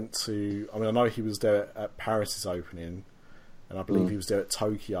probably went to. I mean, I know he was there at Paris's opening, and I believe he was there at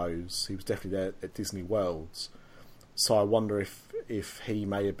Tokyo's. He was definitely there at Disney World's. So I wonder if he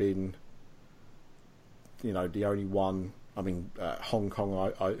may have been, the only one. I mean, Hong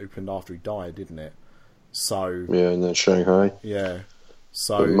Kong I opened after he died, didn't it? So yeah, and then Shanghai. Yeah.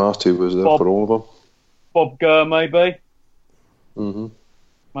 So but Marty was there for all of them. Bob Gurr, maybe. Mm-hmm.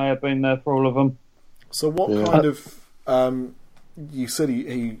 May have been there for all of them. So what kind of? You said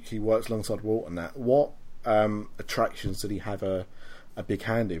he works alongside Walt and that. What attractions did he have a big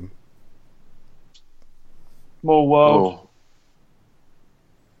hand in? Small World.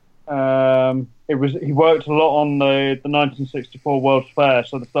 He worked a lot on the 1964 World's Fair,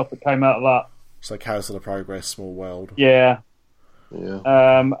 so the stuff that came out of that. So Carousel of Progress, Small World. Yeah. Yeah.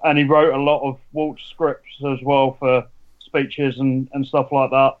 And he wrote a lot of Walt's scripts as well for speeches and stuff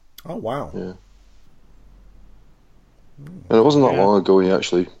like that. Oh wow. Yeah. And it wasn't that long ago he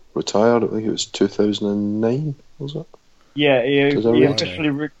actually retired. I think it was 2009, was it? Yeah, he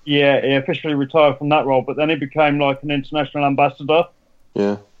officially retired from that role, but then he became like an international ambassador.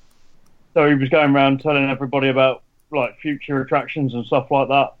 Yeah. So he was going around telling everybody about like future attractions and stuff like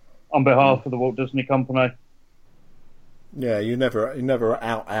that on behalf of the Walt Disney Company. Yeah, you're never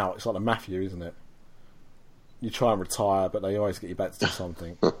out. It's like the mafia, isn't it? You try and retire, but they always get you back to do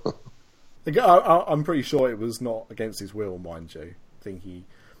something. I'm pretty sure it was not against his will, mind you. I think he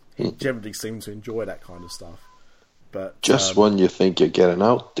generally seemed to enjoy that kind of stuff. But just when you think you're getting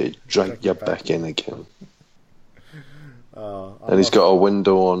out, they drag you back in again. And he's got a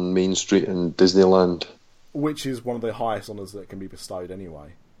window on Main Street in Disneyland, which is one of the highest honours that can be bestowed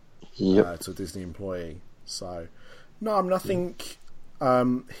anyway. Yep. To a Disney employee. So, no, I mean, I think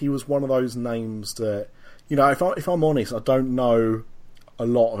he was one of those names that, if I'm honest, I don't know a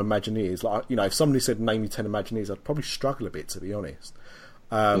lot of Imagineers. Like, if somebody said name me 10 Imagineers, I'd probably struggle a bit, to be honest.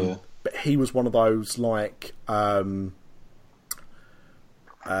 But he was one of those, like Tony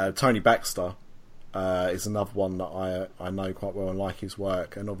Baxter is another one that I know quite well and like his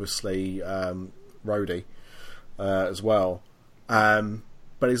work, and obviously Rhodey as well.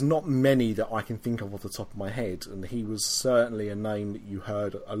 But there's not many that I can think of off the top of my head, and he was certainly a name that you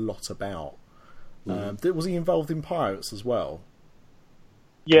heard a lot about. Was he involved in Pirates as well?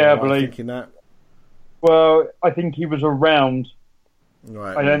 Yeah, I believe. Thinking that? Well, I think he was around.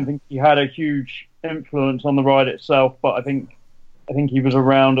 Right. I don't think he had a huge influence on the ride itself, but I think he was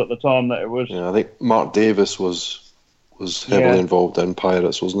around at the time that it was. Yeah, I think Mark Davis was heavily involved in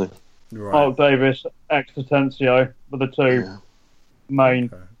Pirates, wasn't he? Right. Mark Davis, Extencio were the two main.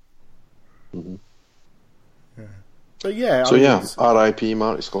 Okay. Mm-hmm. Yeah. But yeah. R.I.P.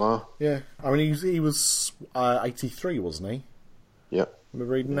 Marty Sklar. Yeah, I mean he was 83, wasn't he? Yeah.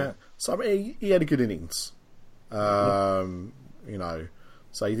 Remember reading that? So I mean, he had a good innings.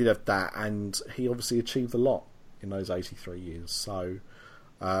 So he did have that, and he obviously achieved a lot in those 83 years. So,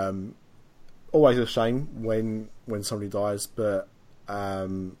 always a shame when somebody dies, but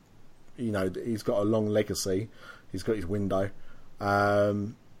he's got a long legacy. He's got his window,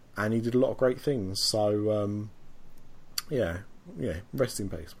 and he did a lot of great things. So, rest in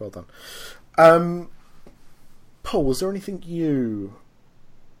peace. Well done. Paul, was there anything you?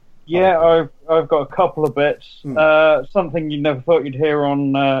 Yeah, I've got a couple of bits. Something you never thought you'd hear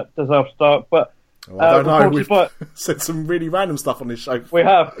on Does After Dark, but I don't know. We've said some really random stuff on this show. We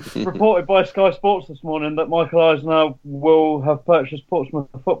have reported by Sky Sports this morning that Michael Eisner will have purchased Portsmouth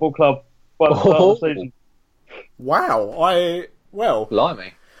Football Club by the start of the season. Wow!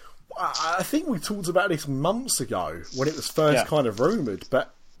 Blimey. I think we talked about this months ago when it was first kind of rumoured,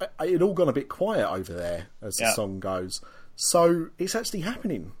 but it had all gone a bit quiet over there as the song goes. So it's actually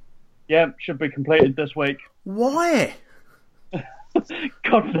happening. Yeah, should be completed this week. Why?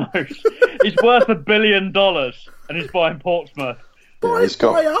 God knows. He's worth $1 billion and he's buying Portsmouth. By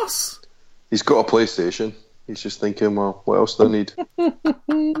us? He's got a PlayStation. He's just thinking, well, what else do I need?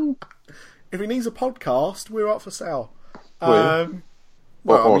 If he needs a podcast, we're up for sale. Or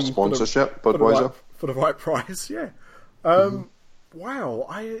sponsorship, Budweiser. For the right price, yeah. Wow.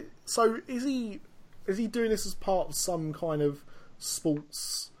 So is he doing this as part of some kind of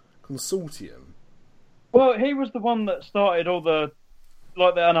sports consortium? Well, he was the one that started all the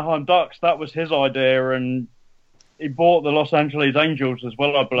Anaheim Ducks. That was his idea, and he bought the Los Angeles Angels as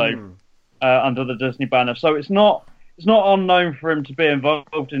well, I believe, under the Disney banner. So it's not unknown for him to be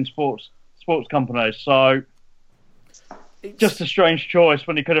involved in sports companies. So it's just a strange choice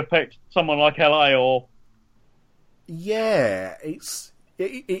when he could have picked someone like LA or. Yeah, it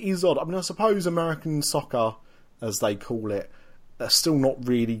is odd. I mean, I suppose American soccer, as they call it, are still not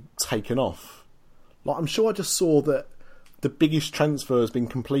really taken off. Like, I'm sure I just saw that the biggest transfer has been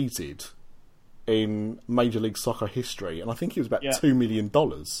completed in Major League Soccer history, and I think it was about $2 million.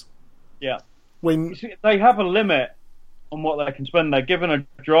 Yeah. When they have a limit on what they can spend. They're given a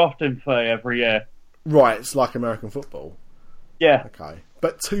drafting fee every year. Right, it's like American football. Yeah. Okay.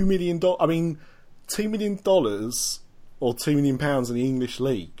 But $2 million, I mean, $2 million or £2 million in the English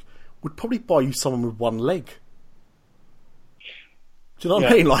league would probably buy you someone with one leg. Do you know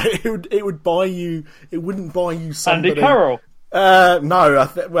what I mean? Like, it would buy you. It wouldn't buy you somebody. Andy Carroll. No.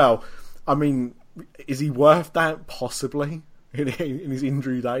 Well, I mean, is he worth that? Possibly in his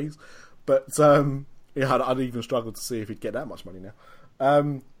injury days, but I'd even struggle to see if he'd get that much money now.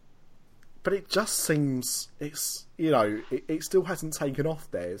 But it just seems it still hasn't taken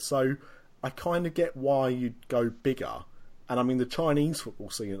off there. So I kind of get why you'd go bigger. And I mean, the Chinese football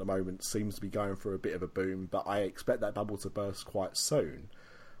scene at the moment seems to be going through a bit of a boom, but I expect that bubble to burst quite soon.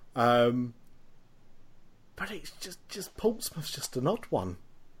 But it's just Portsmouth's just an odd one.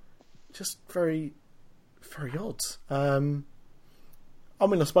 Just very, very odd. I mean,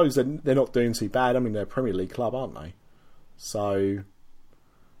 I suppose they're not doing too bad. I mean, they're a Premier League club, aren't they? So,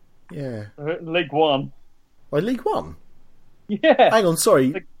 yeah. League One. Like League One? Yeah. Hang on,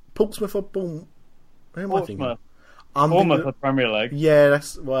 sorry. Portsmouth or Bournemouth? Who am I thinking? Bournemouth are Premier League. Yeah,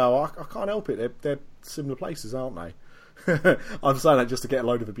 I can't help it. They're similar places, aren't they? I'm saying that just to get a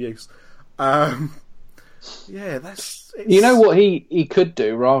load of abuse. Yeah, it's... You know what he could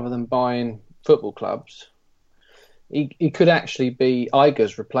do rather than buying football clubs? He could actually be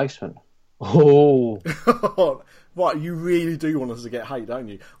Iger's replacement. Oh. Right, you really do want us to get hate, don't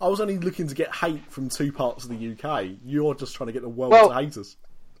you? I was only looking to get hate from two parts of the UK. You're just trying to get the world to hate us.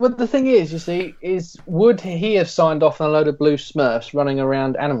 Well, the thing is, you see, would he have signed off on a load of blue Smurfs running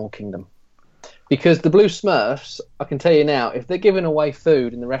around Animal Kingdom? Because the blue Smurfs, I can tell you now, if they're giving away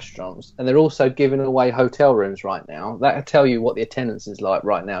food in the restaurants and they're also giving away hotel rooms right now, that will tell you what the attendance is like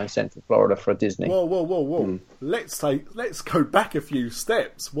right now in Central Florida for Disney. Whoa. Let's go back a few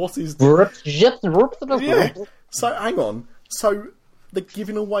steps. What is Yeah. So, hang on. So, they're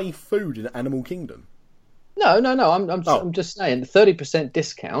giving away food in Animal Kingdom? No. I'm just saying, the 30%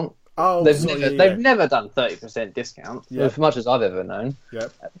 discount. Oh, they've never done 30% discount, as much as I've ever known.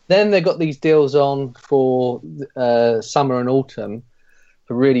 Yep. Then they've got these deals on for summer and autumn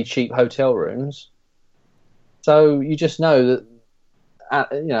for really cheap hotel rooms. So you just know that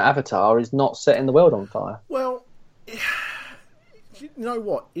Avatar is not setting the world on fire. Well, you know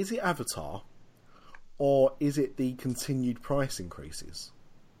what? Is it Avatar, or is it the continued price increases,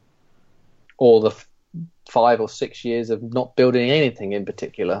 or the 5 or 6 years of not building anything in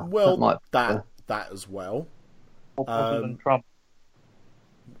particular? Well, that as well. Or President Trump.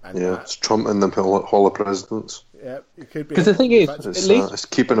 It's Trump in the Hall of Presidents. Yeah, it could be. Because the thing is, it's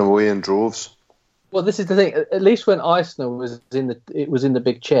keeping away in droves. Well, this is the thing. At least when Eisner was in the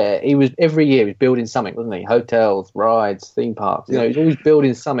big chair, every year he was building something, wasn't he? Hotels, rides, theme parks. You know, he's always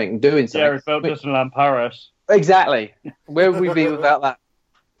building something and doing something. Yeah, he built Disneyland Paris. Exactly. Where would we be without that?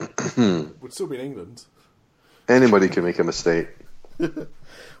 Would still be in England. Anybody can make a mistake.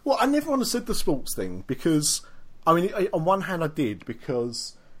 Well, I never understood the sports thing because, I mean, on one hand I did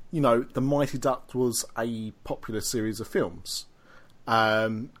because, The Mighty Ducks was a popular series of films.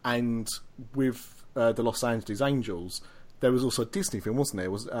 And with the Los Angeles Angels, there was also a Disney film, wasn't there?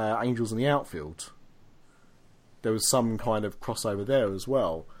 It was Angels in the Outfield. There was some kind of crossover there as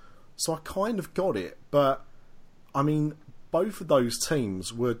well. So I kind of got it, but, I mean, both of those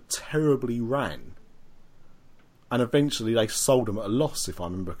teams were terribly ran. And eventually they sold them at a loss, if I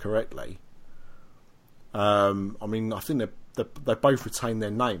remember correctly. I mean, I think they both retained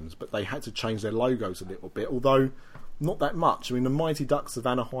their names, but they had to change their logos a little bit, although not that much. I mean, the Mighty Ducks of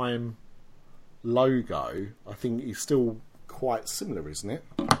Anaheim logo, I think, is still quite similar, isn't it?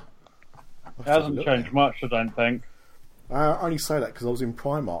 It hasn't changed much, I don't think. I only say that because I was in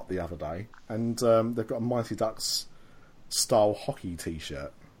Primark the other day, and they've got a Mighty Ducks style hockey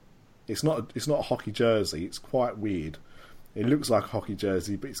T-shirt. It's not a hockey jersey. It's quite weird. It looks like a hockey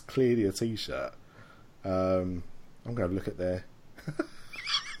jersey, but it's clearly a T-shirt. I'm going to look at there.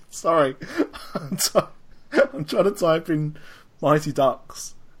 Sorry, I'm trying to type in Mighty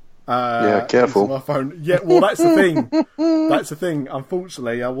Ducks. Careful. My phone. Yeah, well, that's the thing. That's the thing.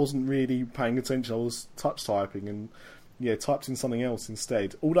 Unfortunately, I wasn't really paying attention. I was touch typing and typed in something else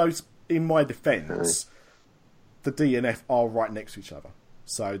instead. Although, in my defence, the D and F are right next to each other.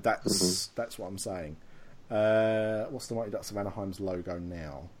 So that's what I'm saying. What's the Mighty Ducks of Anaheim's logo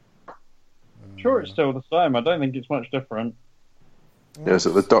now? Sure, it's still the same. I don't think it's much different. Yeah, is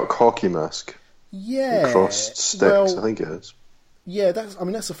it the duck hockey mask? Yeah. Crossed sticks, I think it is. Yeah, that's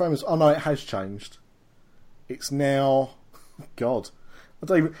the famous... Oh, no, it has changed. It's now... God. I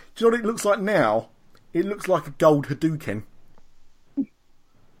don't even... Do you know what it looks like now? It looks like a gold Hadouken.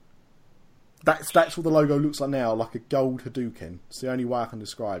 That's what the logo looks like now, like a gold Hadouken. It's the only way I can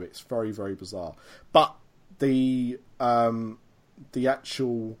describe it. It's very, very bizarre. But the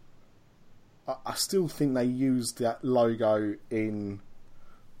actual... I still think they used that logo in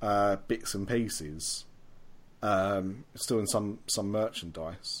bits and pieces. Still in some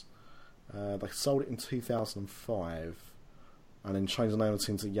merchandise. They sold it in 2005 and then changed the name of the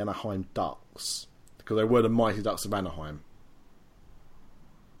team to the Anaheim Ducks because they were the Mighty Ducks of Anaheim.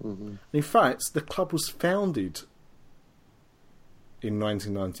 Mm-hmm. In fact, the club was founded in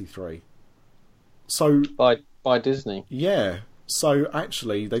 1993. So by Disney. Yeah. So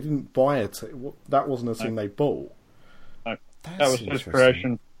actually, they didn't buy it. That wasn't a thing they bought. No. That was his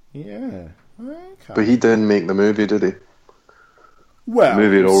creation. Yeah. Okay. But he didn't make the movie, did he? Well, the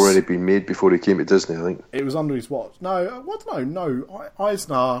movie had already been made before he came to Disney, I think. It was under his watch. No, I don't know. No,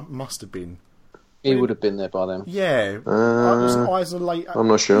 Eisner must have been. He would have been there by then. Yeah. Was Eisner late? I'm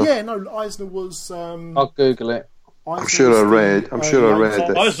not sure. Yeah, no, Eisner was... I'll Google it. I'm sure I read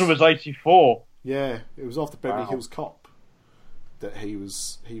that. Eisner was 84. Yeah, it was after Beverly Hills Cop that he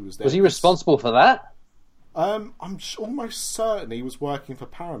was there. Was he responsible for that? I'm almost certain he was working for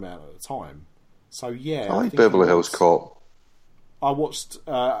Paramount at the time. So yeah, I like Beverly Hills Cop. I watched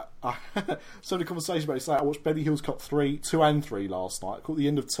so the conversation about it. I watched Beverly Hills Cop 2 and 3 last night. I caught the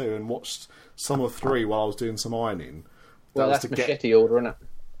end of 2 and watched some of 3 while I was doing some ironing. Well, that's Machete order, isn't it?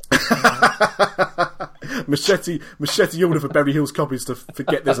 Machete order for Beverly Hills Cop is to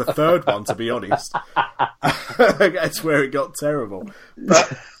forget there's a third one, to be honest. That's where it got terrible.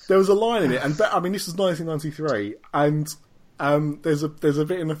 But there was a line in it, and I mean, this is 1993, and there's a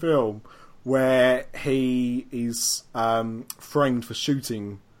bit in the film where he is framed for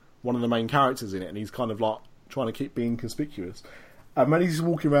shooting one of the main characters in it, and he's kind of like trying to keep being conspicuous. And when he's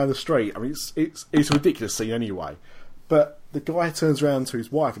walking around the street, I mean, it's a ridiculous scene anyway. But the guy turns around to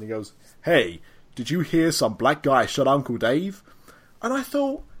his wife and he goes, "Hey, did you hear some black guy shot Uncle Dave?" And I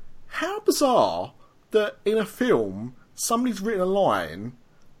thought, how bizarre that in a film somebody's written a line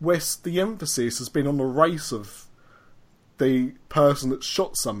where the emphasis has been on the race of the person that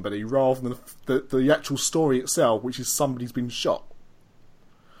shot somebody rather than the actual story itself, which is somebody's been shot.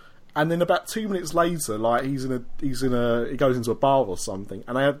 And then about 2 minutes later, like he goes into a bar or something,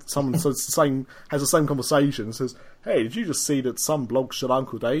 and someone has the same conversation and says, "Hey, did you just see that some blog shot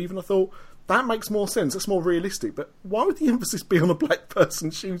Uncle Dave?" And I thought, that makes more sense. That's more realistic. But why would the emphasis be on a black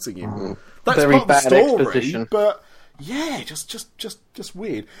person shooting him? That's very part of the bad story, exposition. but yeah, just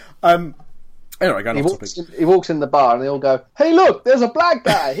weird. Anyway, going off topic. He walks in the bar and they all go, "Hey, look, there's a black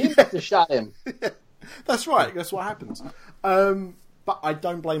guy. He must have shot him." That's right. That's what happens. But I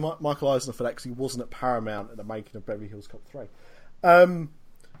don't blame Michael Eisner for that because he wasn't at Paramount at the making of Beverly Hills Cop 3.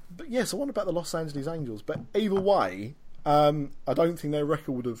 But yes, I wonder about the Los Angeles Angels. But either way, I don't think their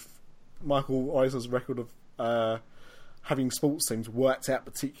record of Michael Eisner's record of having sports teams worked out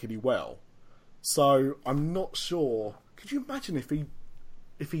particularly well. So I'm not sure. Could you imagine if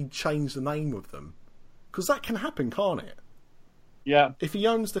he changed the name of them? Because that can happen, can't it? Yeah. If he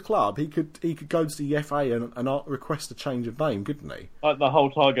owns the club, he could go to the FA and request a change of name, couldn't he? Like the Hull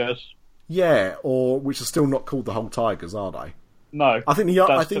Tigers. Yeah, which are still not called the Hull Tigers, are they? No. I think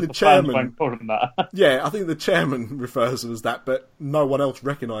the chairman. Yeah, I think the chairman refers to them as that, but no one else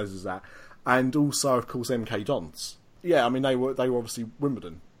recognises that. And also, of course, MK Dons. Yeah, I mean they were obviously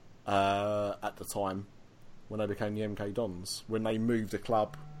Wimbledon at the time when they became the MK Dons. When they moved the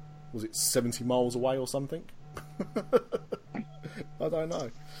club, was it 70 miles away or something? I don't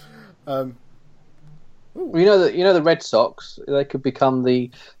know. You know the Red Sox. They could become the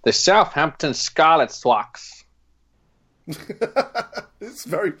Southampton Scarlet Sox. It's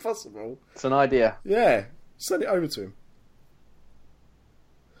very possible. It's an idea. Yeah, send it over to him.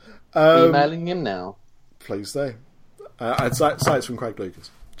 Emailing him now. Please do. I'd say it's from Craig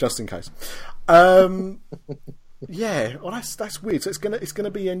Lucas, just in case. Yeah, well, that's weird. So it's gonna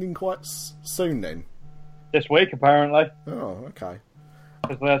be ending quite soon then. This week, apparently. Oh, okay.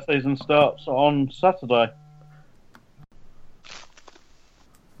 Because their season starts on Saturday.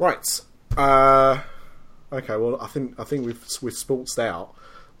 Right. Okay. Well, I think we've sportsed out.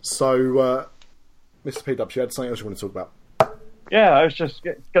 So, Mr. P-Dubs, you had something else you want to talk about? Yeah, I was just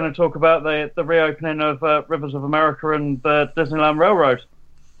going to talk about the reopening of Rivers of America and the Disneyland Railroad,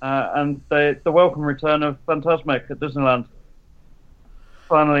 and the welcome return of Fantasmic at Disneyland.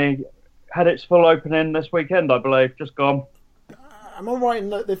 Finally had its full opening this weekend, I believe, just gone. Am I right in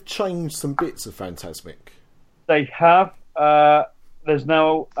that they've changed some bits of Fantasmic? They have. There's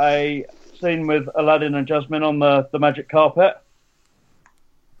now a scene with Aladdin and Jasmine on the magic carpet.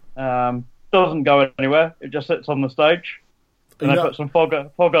 Doesn't go anywhere. It just sits on the stage. And they put some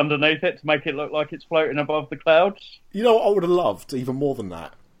fog underneath it to make it look like it's floating above the clouds. You know what I would have loved, even more than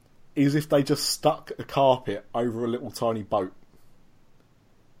that, is if they just stuck a carpet over a little tiny boat.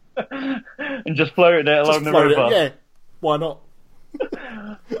 And just floated it along the river. Yeah, why not?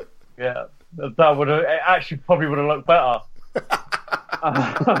 Yeah, that would have... It actually probably would have looked better.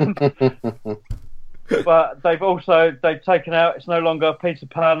 But they've taken out... It's no longer Peter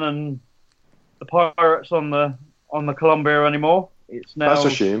Pan and the pirates on the Columbia anymore. It's now... That's a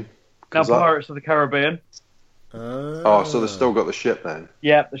shame. Now Pirates of the Caribbean. Oh, so they've still got the ship then?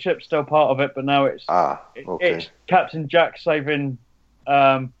 Yeah, the ship's still part of it, but now it's it's Captain Jack saving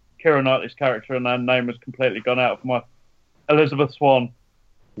Keira Knightley's character, and her name has completely gone out of my... Elizabeth Swann.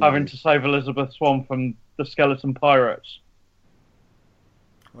 Having to save Elizabeth Swann from the skeleton pirates.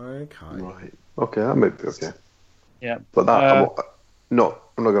 Okay. Right. Okay, that might be okay. Yeah. But that... I'm not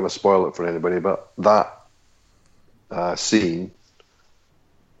going to spoil it for anybody, but that scene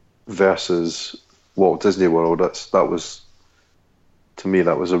versus Walt Disney World, that was, to me,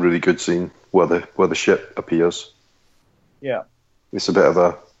 that was a really good scene where the ship appears. Yeah. It's a bit of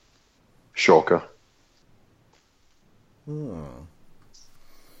a shocker.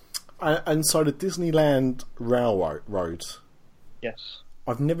 And so the Disneyland Railroad. Yes.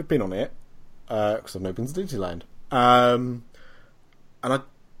 I've never been on it because I've never been to Disneyland. And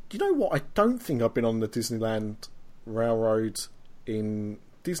you know what? I don't think I've been on the Disneyland Railroad in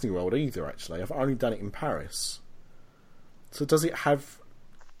Disney World either. Actually, I've only done it in Paris. So does it have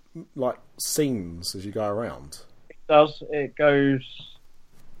like scenes as you go around? It does. It goes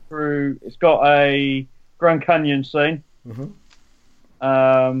through. It's got a Grand Canyon scene. It's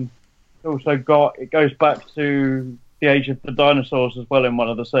also got. It goes back to the age of the dinosaurs as well in one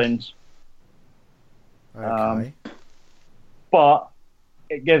of the scenes. Okay. But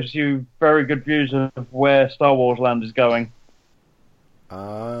it gives you very good views of where Star Wars Land is going.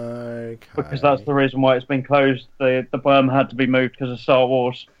 Okay. Because that's the reason why it's been closed. The berm had to be moved because of Star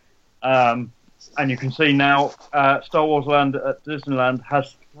Wars. And you can see now Star Wars Land at Disneyland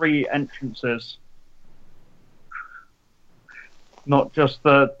has 3 entrances. Not just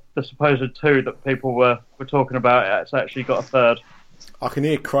the supposed 2 that people were talking about. It's actually got a 3rd. I can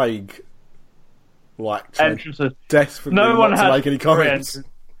hear Craig entrances. Desperately not to make any comments.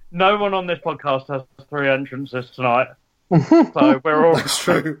 No one on this podcast has 3 entrances tonight. So we're all... That's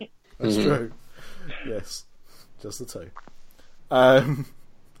true. That's true. Yes. Just the 2.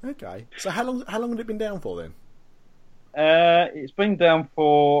 Okay. So how long had it been down for then? It's been down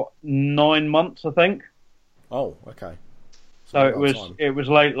for 9 months, I think. Oh, okay. So it was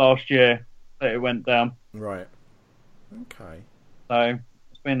late last year that it went down. Right. Okay. So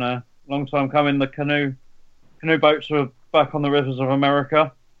it's been a long time coming. The canoe boats are back on the Rivers of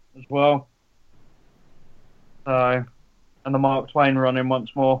America as well. So, and the Mark Twain running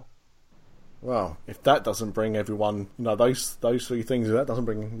once more. Well, if that doesn't bring everyone, those 3 things, if that doesn't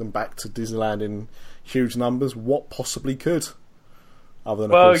bring them back to Disneyland in huge numbers, what possibly could? Other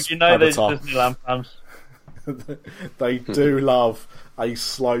than, of course, these Avatar. Disneyland fans. They do love a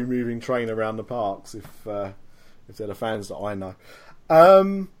slow-moving train around the parks. If they're the fans that I know.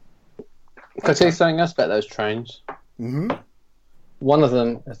 Can I tell you something else about those trains? Mm-hmm. One of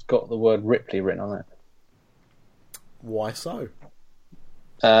them has got the word Ripley written on it. Why so?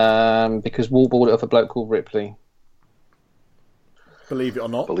 Because Walt bought it off a bloke called Ripley. Believe it or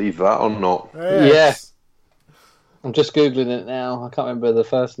not. Believe that or not. Yes. I'm just Googling it now. I can't remember the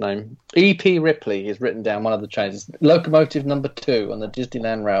first name. E.P. Ripley is written down one of the trains. Locomotive number 2 on the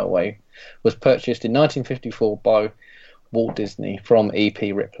Disneyland Railway was purchased in 1954 by Walt Disney from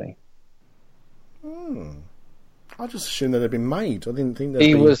E.P. Ripley. I just assumed that they'd been made. I didn't think that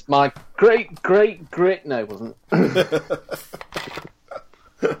he was my great. No, he wasn't.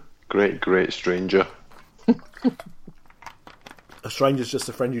 Great stranger. A stranger's just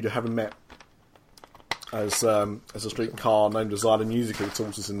a friend you haven't met. As a streetcar named as Zyla Musical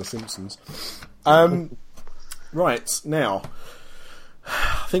taught us in The Simpsons. Right, now,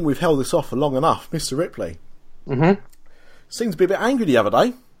 I think we've held this off for long enough. Mr. Ripley. Mm-hmm. Seemed to be a bit angry the other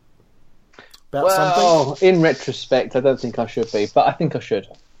day. About something. Well, in retrospect, I don't think I should be, but I think I should.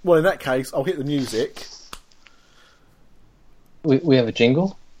 Well, in that case, I'll hit the music. We have a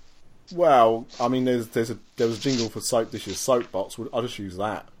jingle? Well, I mean, there was a jingle for Soap Dishes Soapbox. I'll just use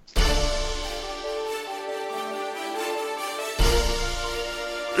that.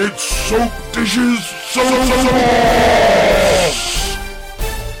 It's Soap Dishes Soapbox!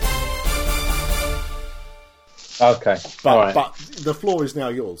 Okay. But the floor is now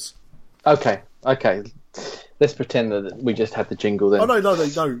yours. Okay. Let's pretend that we just had the jingle then. Oh, no, you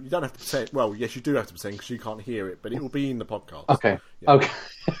don't have to pretend. Well, yes, you do have to pretend because you can't hear it, but it will be in the podcast. Okay. Yeah. Okay.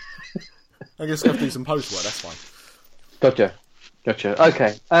 I guess you have to do some post work, that's fine. Gotcha.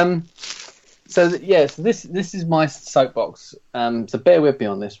 Okay. So this is my soapbox. So bear with me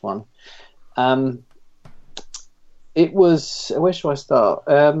on this one. It was... Where should I start?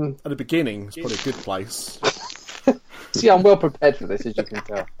 At the beginning, it's probably a good place. See, I'm well prepared for this, as you can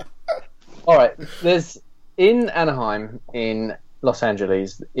tell. All right. There's... In Anaheim, in Los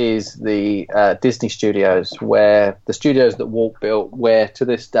Angeles, is the Disney Studios, where the studios that Walt built, where to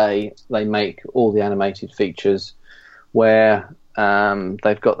this day they make all the animated features, where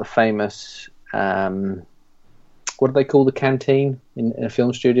they've got the famous, what do they call the canteen in a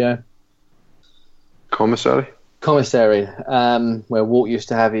film studio? Commissary, where Walt used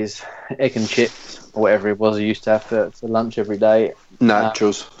to have his egg and chips, or whatever it was he used to have for lunch every day.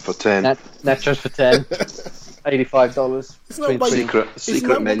 Nachos for 10. Nachos for 10. $85.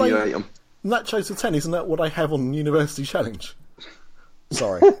 Secret menu item. Nachos for 10, isn't that what I have on University Challenge?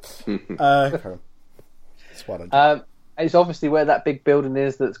 Sorry. Okay. It's obviously where that big building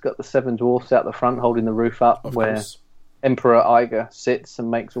is that's got the 7 dwarfs out the front holding the roof up, of where course. Emperor Iger sits and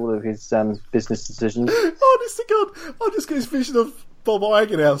makes all of his business decisions. Honest to God, I just get this vision of Bob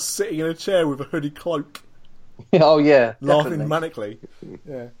Iger now sitting in a chair with a hooded cloak. Oh, yeah. Laughing definitely. manically.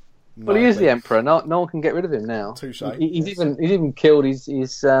 Yeah. Well, he is the Emperor. No one can get rid of him now. Touche. He's even killed his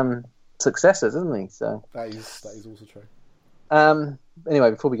successors, hasn't he? So that is also true.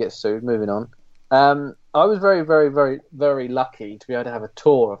 Anyway, before we get sued, moving on. I was very, very, very, very lucky to be able to have a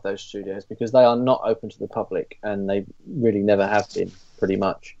tour of those studios because they are not open to the public and they really never have been, pretty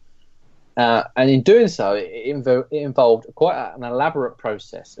much. And in doing so, it involved quite an elaborate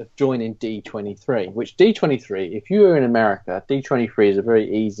process of joining D23, which D23, if you are in America, D23 is a very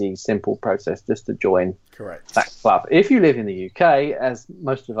easy, simple process just to join that club. If you live in the UK, as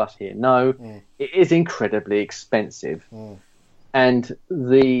most of us here know, it is incredibly expensive. And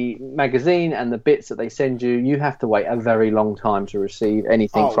the magazine and the bits that they send you, you have to wait a very long time to receive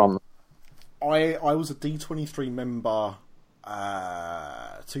anything from them. I was a D23 member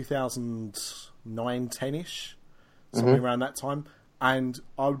 2009, 10-ish, something around that time, and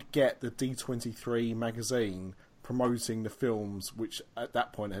I would get the D23 magazine promoting the films, which at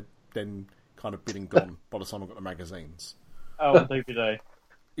that point had then kind of been and gone by the time I got the magazines. Oh, on DVD.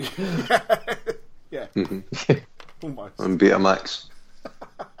 Yeah. Almost. And Betamax.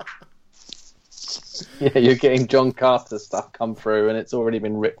 Yeah, you're getting John Carter stuff come through, and it's already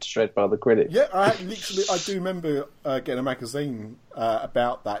been ripped to shreds by the critics. Yeah, I do remember getting a magazine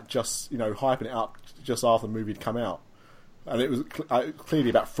about that, just hyping it up just after the movie had come out, and it was clearly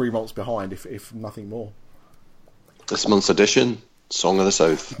about 3 months behind, if nothing more. This month's edition, Song of the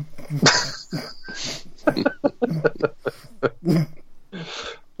South.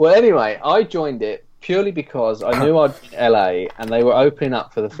 Well, anyway, I joined it purely because I knew I'd be in LA and they were opening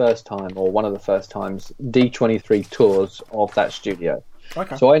up for the first time, or one of the first times, D23 tours of that studio.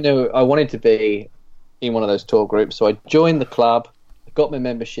 Okay. So I knew I wanted to be in one of those tour groups, so I joined the club, got my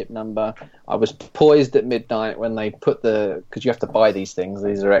membership number. I was poised at midnight when they put because you have to buy these things,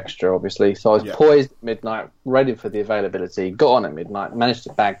 these are extra obviously, so I was poised at midnight, ready for the availability, got on at midnight, managed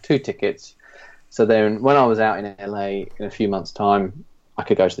to bag 2 tickets, so then when I was out in LA in a few months' time, I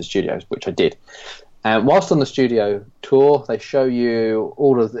could go to the studios, which I did. And whilst on the studio tour, they show you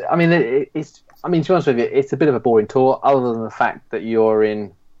all of the... to be honest with you, it's a bit of a boring tour, other than the fact that you're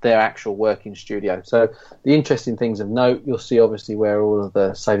in their actual working studio. So the interesting things of note, you'll see obviously where all of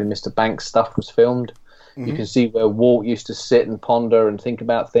the Saving Mr. Banks stuff was filmed. Mm-hmm. You can see where Walt used to sit and ponder and think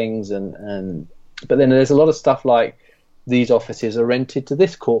about things. But then there's a lot of stuff like these offices are rented to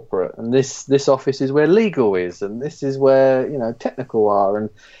this corporate, and this office is where legal is, and this is where technical are, and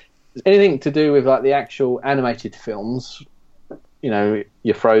anything to do with like the actual animated films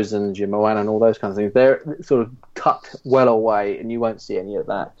your Frozen, your Moana, and all those kinds of things. They're sort of tucked well away, and you won't see any of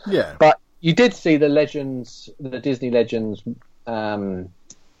that. Yeah. But you did see the Legends, the Disney Legends,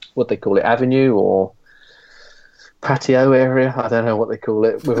 what they call it, avenue or patio area. I don't know what they call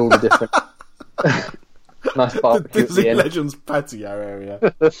it, with all the different nice barbecue. The Disney Legends patio area.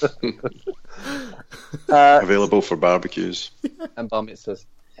 Available for barbecues and bar mitzvahs.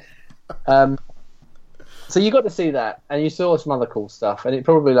 So you got to see that, and you saw some other cool stuff, and it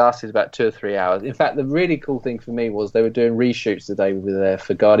probably lasted about 2 or 3 hours. In fact, the really cool thing for me was they were doing reshoots the day we were there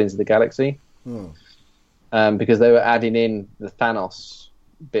for Guardians of the Galaxy, because they were adding in the Thanos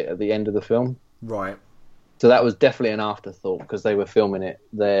bit at the end of the film. Right. So that was definitely an afterthought, because they were filming it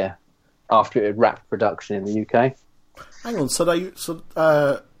there after it had wrapped production in the UK. Hang on, so they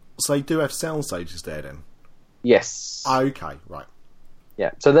do have sound stages there then? Yes. Okay, right.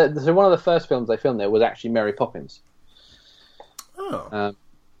 Yeah. So one of the first films they filmed there was actually Mary Poppins. Oh.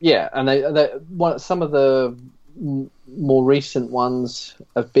 Yeah, and some of the more recent ones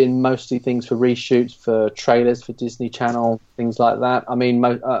have been mostly things for reshoots, for trailers for Disney Channel, things like that. I mean,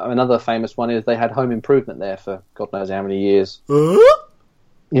 another famous one is they had Home Improvement there for God knows how many years.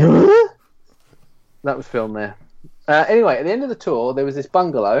 That was filmed there. Anyway, at the end of the tour, there was this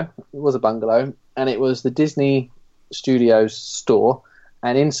bungalow. It was a bungalow, and it was the Disney Studios store.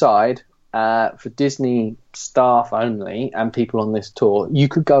 And inside, for Disney staff only and people on this tour, you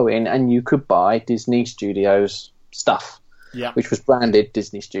could go in and you could buy Disney Studios stuff, which was branded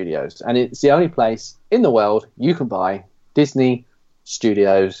Disney Studios. And it's the only place in the world you can buy Disney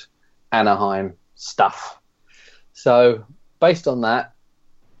Studios Anaheim stuff. So based on that,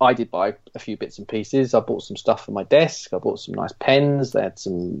 I did buy a few bits and pieces. I bought some stuff for my desk. I bought some nice pens. They had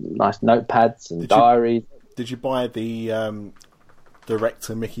some nice notepads and diaries. Did you buy the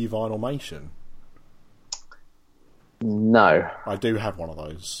Director Mickey Vinylmation? No. I do have one of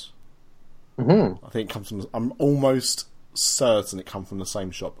those. Mm-hmm. I think it comes from... I'm almost certain it comes from the same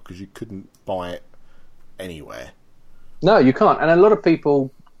shop, because you couldn't buy it anywhere. No, you can't. And a lot of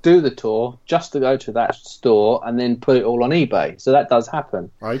people do the tour just to go to that store and then put it all on eBay. So that does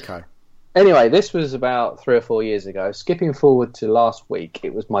happen. Okay. Anyway, this was about 3 or 4 years ago. Skipping forward to last week,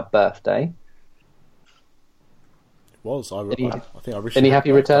 it was my birthday. It was. I think I wish. Any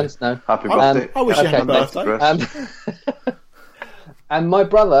happy returns? No. Happy birthday. I wish you had a birthday. And my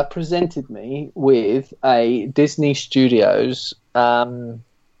brother presented me with a Disney Studios, I don't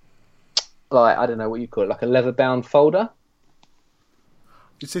know what you call it, like a leather-bound folder.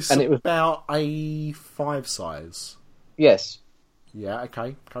 Is this about A5 size? Yes. Yeah,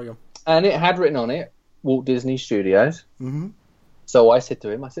 okay. Carry on. And it had written on it, Walt Disney Studios. Mm-hmm. So I said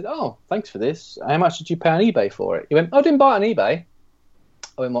to him, oh, thanks for this. How much did you pay on eBay for it? He went, I didn't buy it on eBay.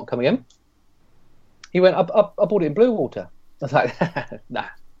 I went, what, come again? He went, I bought it in Blue Water. I was like, nah,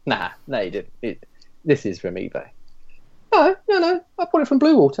 you didn't. This is from eBay. No, I bought it from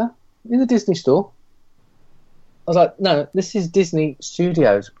Blue Water in the Disney store. I was like, no, this is Disney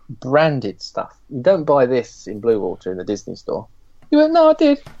Studios branded stuff. You don't buy this in Blue Water in the Disney store. He went, no, I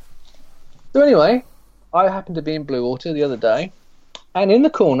did. So anyway, I happened to be in Blue Water the other day, and in the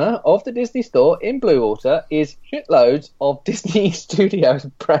corner of the Disney store in Blue Water is shitloads of Disney Studios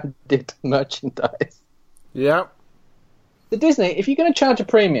branded merchandise. Yeah. The Disney, if you're going to charge a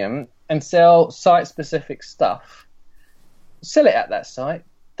premium and sell site-specific stuff, sell it at that site.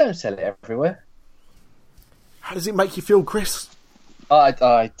 Don't sell it everywhere. How does it make you feel, Chris?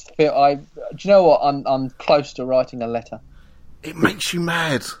 I feel. Do you know what? I'm close to writing a letter. It makes you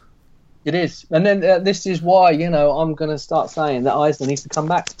mad. It is, and then this is why I'm going to start saying that Eisner needs to come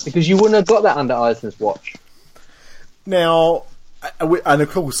back, because you wouldn't have got that under Eisner's watch. Now, and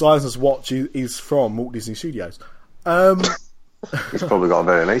of course, Eisner's watch is from Walt Disney Studios. He's probably got a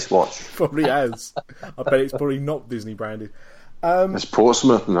very nice watch. Probably has. I bet it's probably not Disney branded. It's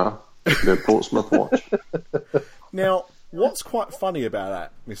Portsmouth, no. The Portsmouth watch. Now, what's quite funny about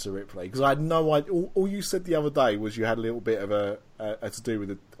that, Mr. Ripley, because I had no idea. All you said the other day was you had a little bit of a to do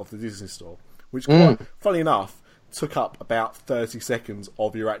with the Disney store, which, quite funny enough, took up about 30 seconds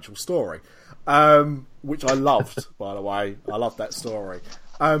of your actual story, which I loved, by the way. I loved that story.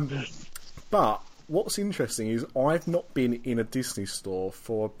 But what's interesting is I've not been in a Disney store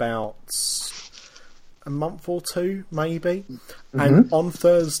for about a month or two, maybe. Mm-hmm. And on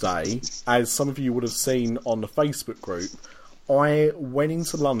Thursday, as some of you would have seen on the Facebook group, I went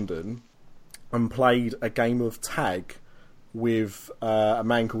into London and played a game of tag with a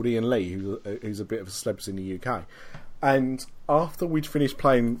man called Ian Lee, who's a bit of a celebrity in the UK. And after we'd finished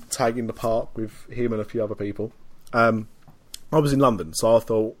playing tag in the park with him and a few other people, I was in London, so I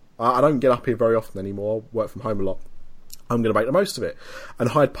thought, I don't get up here very often anymore, work from home a lot. I'm going to make the most of it. And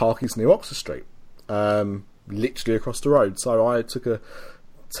Hyde Park is near Oxford Street, literally across the road. So I took a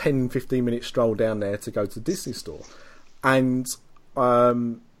 10-15 minute stroll down there to go to the Disney store. And I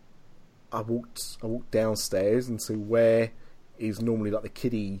walked downstairs into where is normally like the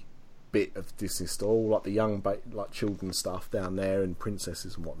kiddie bit of Disney store, like the young like children's stuff down there and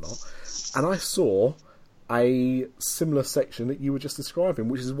princesses and whatnot. And I saw a similar section that you were just describing,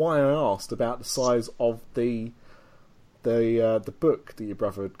 which is why I asked about the size of the book that your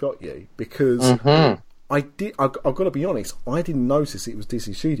brother had got you, because I've got to be honest, I didn't notice it was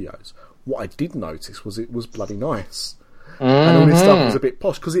Disney Studios. What I did notice was it was bloody nice, and all this stuff was a bit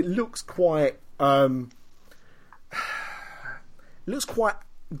posh because it looks quite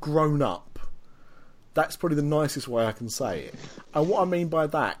grown up. That's probably the nicest way I can say it. And what I mean by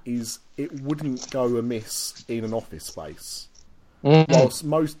that is it wouldn't go amiss in an office space. Whilst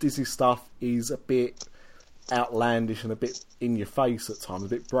most Disney stuff is a bit outlandish and a bit in your face at times, a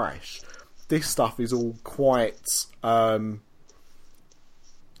bit brash, this stuff is all quite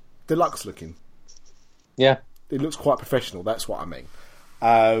deluxe looking. Yeah. It looks quite professional, that's what I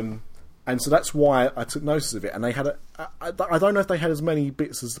mean. And so that's why I took notice of it. And they had I don't know if they had as many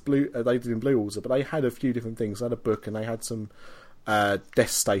bits as they did in Blue Order, but they had a few different things. They had a book and they had some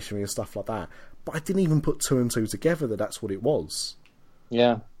desk stationery and stuff like that. But I didn't even put two and two together that that's what it was.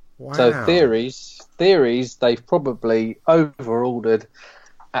 Yeah. Wow. So theories, they've probably over-ordered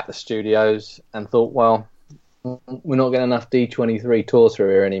at the studios and thought, well, we're not getting enough D23 tours through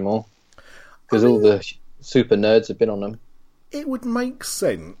here anymore because all the super nerds have been on them. It would make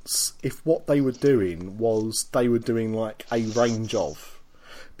sense if what they were doing was they were doing like a range of.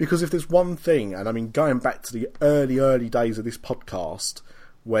 Because if there's one thing, and I mean going back to the early days of this podcast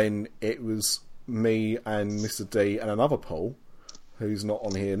when it was me and Mr. D and another Paul, who's not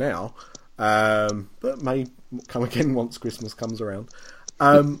on here now, but may come again once Christmas comes around,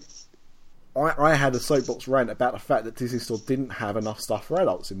 I had a soapbox rant about the fact that Disney Store didn't have enough stuff for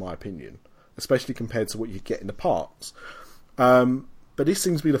adults, in my opinion, especially compared to what you get in the parks. But this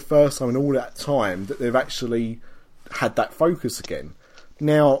seems to be the first time in all that time that they've actually had that focus again.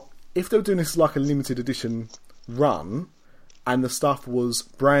 Now, if they were doing this like a limited edition run, and the stuff was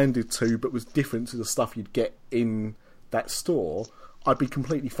branded to, but was different to the stuff you'd get in that store, I'd be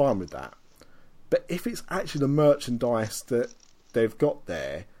completely fine with that. But if it's actually the merchandise that they've got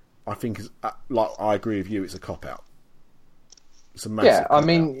there, I think is like I agree with you. It's a cop out. It's a massive cop-out.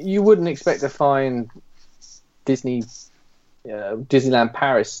 mean, you wouldn't expect to find Disneyland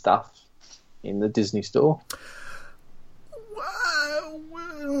Paris stuff in the Disney store.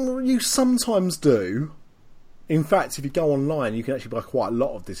 Well, you sometimes do. In fact, if you go online, you can actually buy quite a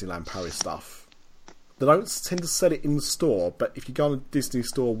lot of Disneyland Paris stuff. They don't tend to sell it in the store, but if you go on the Disney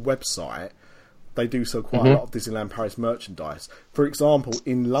Store website, they do sell quite a lot of Disneyland Paris merchandise. For example,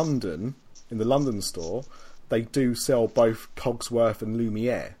 in London, in the London store, they do sell both Cogsworth and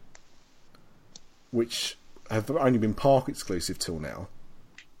Lumiere, which have only been park exclusive till now.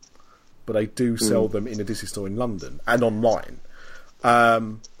 But they do sell them in a Disney Store in London and online.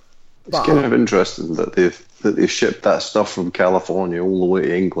 It's kind of interesting that they've shipped that stuff from California all the way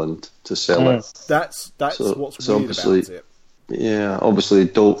to England to sell it. That's what's weird about it. Yeah, obviously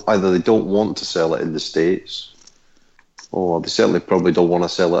they don't want to sell it in the States, or they certainly probably don't want to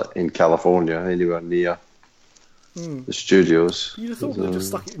sell it in California anywhere near the studios. You'd have thought they'd just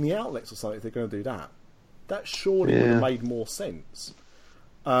stuck it in the outlets or something if they're going to do that. That surely would have made more sense.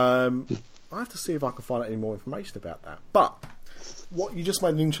 I have to see if I can find out any more information about that. But what you just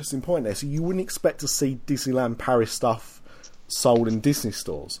made an interesting point there. So you wouldn't expect to see Disneyland Paris stuff sold in Disney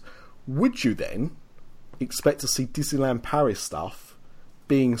stores. Would you then expect to see Disneyland Paris stuff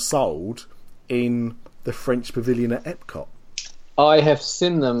being sold in the French Pavilion at Epcot? I have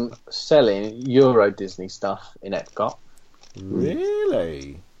seen them selling Euro Disney stuff in Epcot.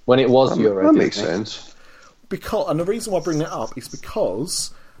 Really? When it was Euro Disney. That makes sense. And the reason why I bring that up is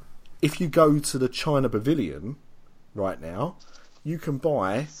because if you go to the China Pavilion right now, you can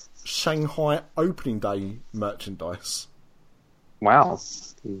buy Shanghai opening day merchandise. Wow.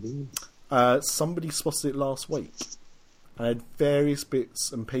 Somebody spotted it last week and had various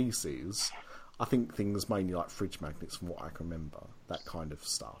bits and pieces. I think things mainly like fridge magnets from what I can remember, that kind of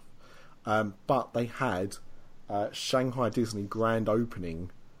stuff. But they had Shanghai Disney grand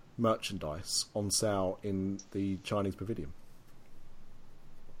opening merchandise on sale in the Chinese Pavilion.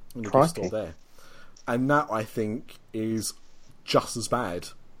 In the store there. And that, I think, is just as bad.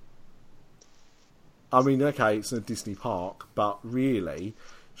 I mean, okay, it's in a Disney park, but really,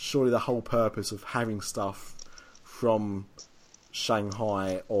 surely the whole purpose of having stuff from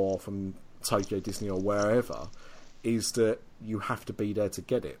Shanghai or from Tokyo Disney or wherever is that you have to be there to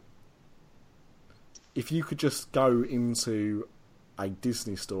get it. If you could just go into a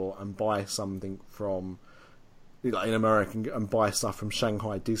Disney store and buy something from, like in America, and buy stuff from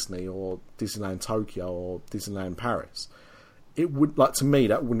Shanghai Disney or Disneyland Tokyo or Disneyland Paris, it would, like, to me,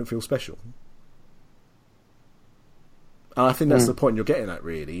 that wouldn't feel special. And I think that's the point you're getting at,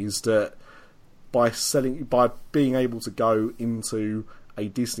 really, is that by being able to go into a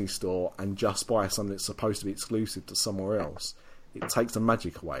Disney store and just buy something that's supposed to be exclusive to somewhere else, it takes the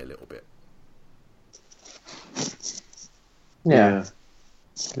magic away a little bit. Yeah,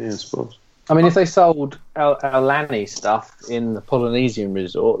 I suppose. I mean, if they sold Aulani stuff in the Polynesian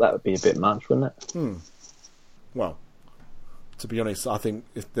resort, that would be a bit much, wouldn't it? Well, to be honest, I think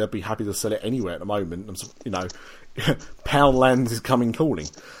if they'd be happy to sell it anywhere at the moment. You know, Poundland is coming calling.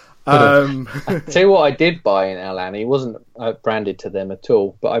 Tell you what I did buy in Aulani. It wasn't branded to them at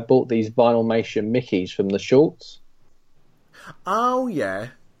all, but I bought these Vinylmation Mickeys from the shorts. Oh yeah,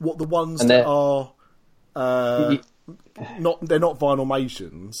 what, the ones that are they're not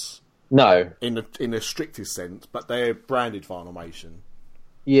Vinylmations. No, in the strictest sense, but they're branded Vinylmation.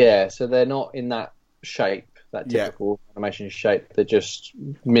 Yeah, so they're not in that shape, that typical animation shape. They're just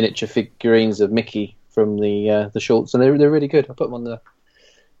miniature figurines of Mickey from the shorts, and they're really good. I put them on the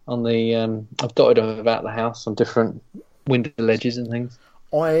I've dotted them about the house on different window ledges and things.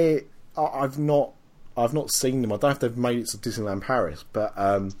 I've not seen them. I don't know if they've made it to Disneyland Paris, but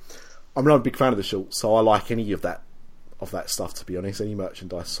I'm not a big fan of the shorts, so I like any of that stuff, to be honest. Any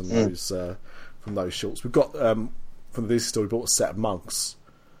merchandise from those shorts. We've got from the Disney store, we bought a set of mugs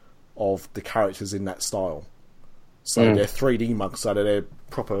of the characters in that style. So they're 3D mugs, so they're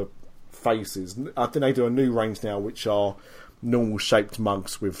proper faces. I think they do a new range now, which are normal shaped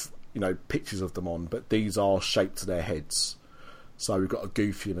mugs with, you know, pictures of them on, but these are shaped to their heads. So we've got a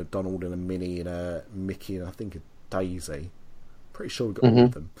Goofy and a Donald and a Minnie and a Mickey and I think a Daisy. Pretty sure we've got all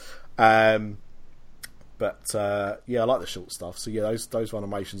of them. But I like the short stuff. So yeah, those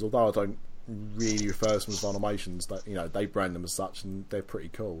Vinylmations, although I don't really refer to them as Vinylmations, that, you know, they brand them as such and they're pretty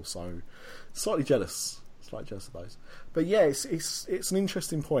cool. So slightly jealous of those. But yeah, it's an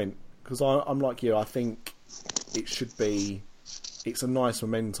interesting point, because I'm like you. I think it should be. It's a nice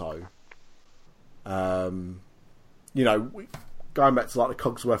memento. You know, going back to like the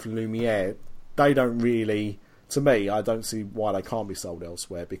Cogsworth and Lumiere, they don't really. To me, I don't see why they can't be sold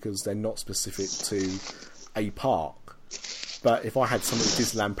elsewhere, because they're not specific to a park. But if I had something with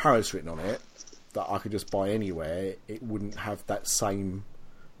Disneyland Paris written on it that I could just buy anywhere, it wouldn't have that same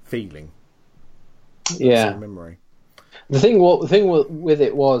feeling. Yeah. Same memory. The thing with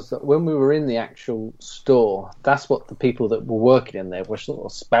it was that when we were in the actual store, that's what the people that were working in there were sort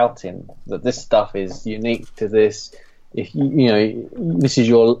of spouting, that this stuff is unique to this. If you know, this is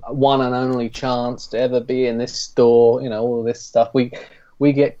your one and only chance to ever be in this store. You know, all this stuff.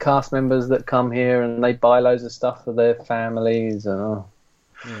 We get cast members that come here and they buy loads of stuff for their families. So,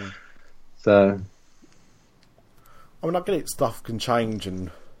 I mean, I get it. Stuff can change, and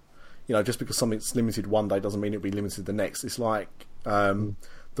you know, just because something's limited one day doesn't mean it'll be limited the next. It's like the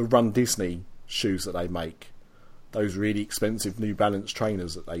Run Disney shoes that they make. Those really expensive New Balance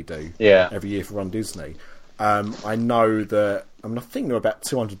trainers that they do every year for Run Disney. I know that, I think they're about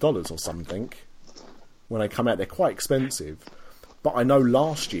 $200 or something when they come out. They're quite expensive, but I know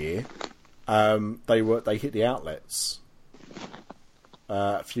last year they hit the outlets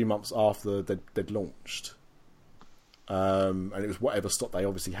a few months after they'd launched, and it was whatever stock they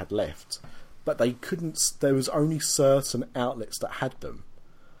obviously had left. But they couldn't. There was only certain outlets that had them.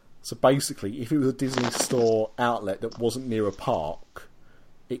 So basically, if it was a Disney Store outlet that wasn't near a park,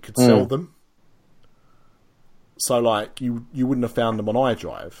 it could sell them. So, like, you wouldn't have found them on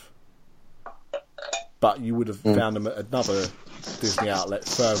iDrive, but you would have found them at another Disney outlet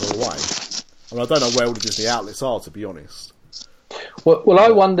further away. I mean, I don't know where all the Disney outlets are, to be honest. Well, I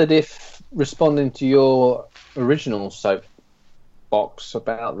wondered if, responding to your original soapbox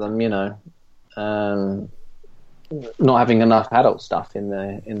about them, you know, not having enough adult stuff in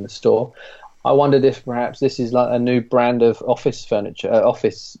the store, I wondered if perhaps this is like a new brand of office furniture,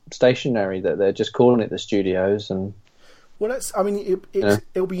 office stationery, that they're just calling it the Studios. And well,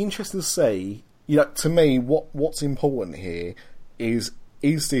 it'll be interesting to see. You know, to me, what's important here is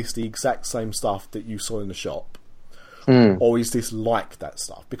this the exact same stuff that you saw in the shop, or is this like that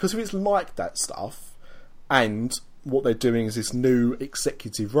stuff? Because if it's like that stuff, and what they're doing is this new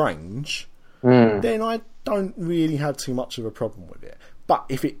executive range, then I don't really have too much of a problem with it. But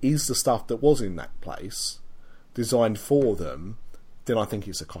if it is the stuff that was in that place, designed for them, then I think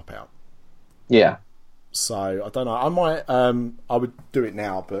it's a cop-out. Yeah. So, I don't know. I might... I would do it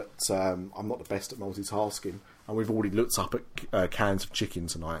now, but I'm not the best at multitasking. and we've already looked up at cans of chicken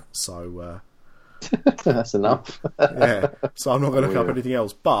tonight, so that's enough. yeah. So I'm not going to look up anything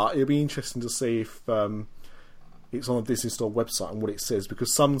else, but it'll be interesting to see if it's on the Disney Store website and what it says,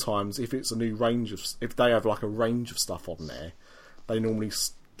 because sometimes if it's a new range if they have like a range of stuff on there, they normally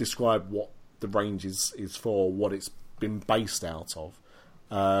describe what the range is for, what it's been based out of.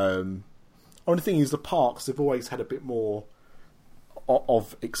 Only thing is, the parks, they've always had a bit more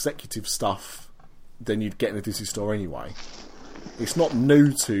of executive stuff than you'd get in a Disney Store anyway. It's not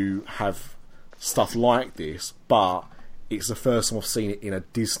new to have stuff like this, but it's the first time I've seen it in a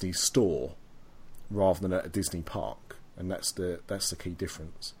Disney store rather than at a Disney park, and that's the key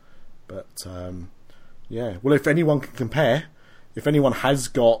difference. But yeah, well, if anyone can compare, if anyone has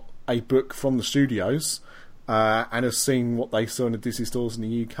got a book from the studios and has seen what they sell in the Disney stores in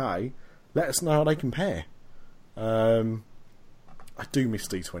the UK, let us know how they compare. I do miss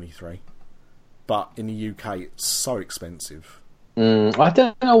D23, but in the UK it's so expensive. I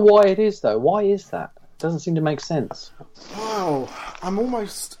don't know why it is though. Why is that? It doesn't seem to make sense. Well, I'm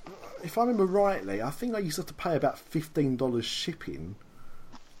almost, if I remember rightly, I think I used to have to pay about $15 shipping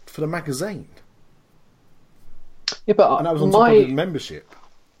for the magazine. Yeah, but and that was on top of the membership.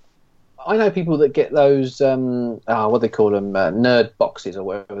 I know people that get those, what do they call them, nerd boxes or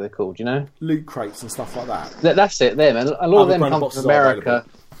whatever they're called, you know? Loot crates and stuff like that. That's it, them. And a lot of them come from America.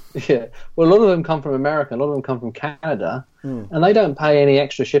 Yeah, well, a lot of them come from America, a lot of them come from Canada, and they don't pay any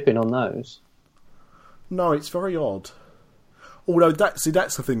extra shipping on those. No, it's very odd. Although, that's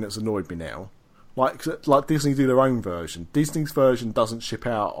the thing that's annoyed me now. Like Disney do their own version. Disney's version doesn't ship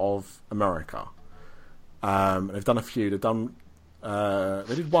out of America. They've done a few. They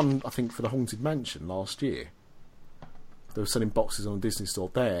did one, I think, for the Haunted Mansion last year. They were selling boxes on a Disney Store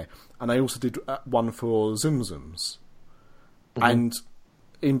there, and they also did one for Zoom Zooms. Mm-hmm. And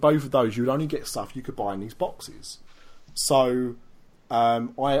in both of those, you would only get stuff you could buy in these boxes. So I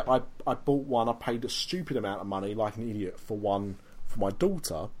bought one. I paid a stupid amount of money, like an idiot, for one for my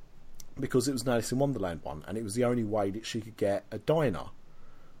daughter, because it was an Alice in Wonderland one, and it was the only way that she could get a Dinah,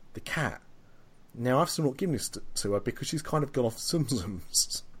 the cat. Now, I've still not given this to her because she's kind of gone off Tsum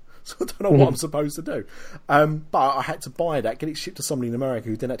Tsums. So I don't know what I'm supposed to do. But I had to buy that, get it shipped to somebody in America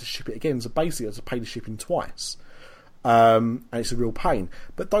who then had to ship it again. So basically I had to pay the shipping twice. And it's a real pain.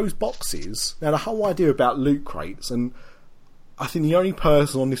 But those boxes, now the whole idea about loot crates, and I think the only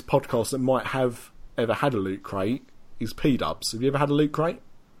person on this podcast that might have ever had a loot crate is P-Dubs. Have you ever had a loot crate?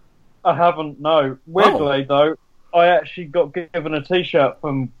 I haven't, no. Weirdly, though, I actually got given a T-shirt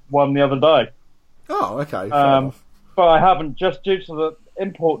from one the other day. Oh, okay. But I haven't, just due to the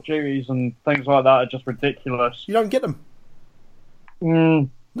import duties and things like that are just ridiculous. You don't get them? No,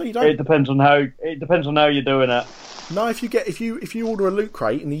 you don't. It depends on how you're doing it. No, if you order a loot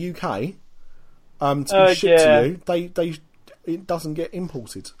crate in the UK to be shipped to you, it doesn't get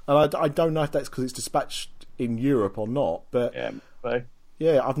imported. And I don't know if that's because it's dispatched in Europe or not. But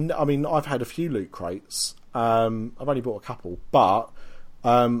yeah, I've had a few loot crates. I've only bought a couple, but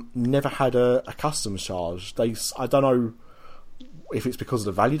never had a customs charge. I don't know if it's because of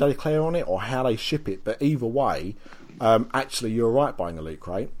the value they declare on it or how they ship it, but either way, actually you're right buying a loot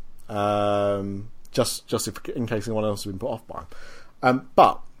crate. Just in case anyone else has been put off by them.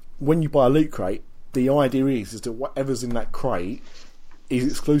 But when you buy a loot crate, the idea is that whatever's in that crate is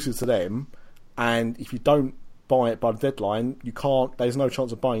exclusive to them, and if you don't buy it by the deadline, there's no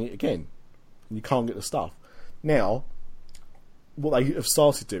chance of buying it again, and you can't get the stuff. Now, what they have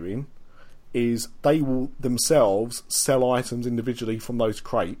started doing is they will themselves sell items individually from those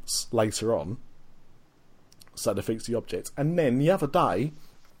crates later on, so it defeats the object. And then the other day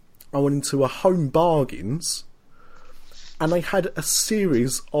I went into a Home Bargains and they had a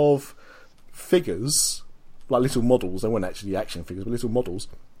series of figures, like little models. They weren't actually action figures, but little models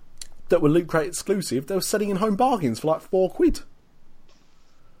that were Loot Crate exclusive. They were selling in Home Bargains for like £4.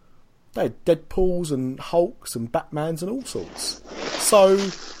 They had Deadpools and Hulks and Batmans and all sorts. So,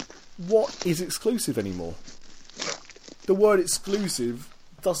 what is exclusive anymore? The word exclusive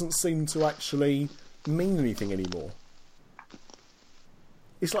doesn't seem to actually mean anything anymore.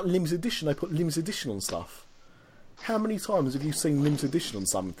 It's like limited edition. They put limited edition on stuff. How many times have you seen limited edition on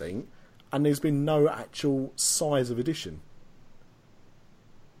something and there's been no actual size of edition?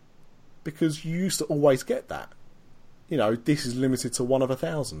 Because you used to always get that. You know, this is limited to 1 of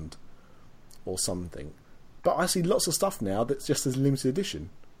 1,000 or something. But I see lots of stuff now that's just as limited edition.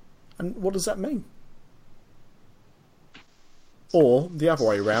 And what does that mean? Or, the other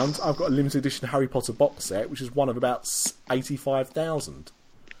way around, I've got a limited edition Harry Potter box set, which is one of about 85,000.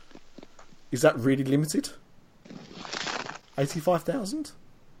 Is that really limited? 85,000?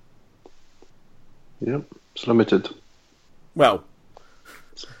 Yep, it's limited. Well,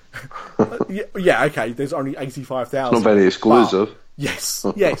 yeah, okay. There's only 85,000. It's not very exclusive. Yes.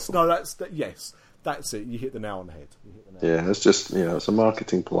 No, that's it. You hit the nail on the head. Yeah, it's just it's a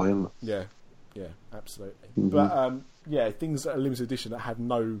marketing ploy. Isn't it? Yeah, absolutely. But things that are limited edition that have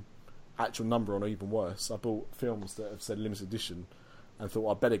no actual number on, or even worse. I bought films that have said limited edition, and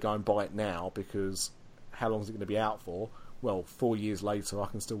thought I'd better go and buy it now, because how long is it going to be out for? Well, 4 years later, I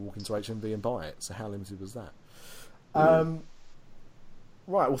can still walk into HMV and buy it. So how limited was that?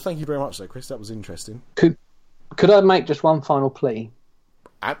 Right, well, thank you very much, though, Chris. That was interesting. Could I make just one final plea?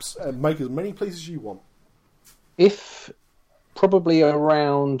 Make as many pleas as you want. If probably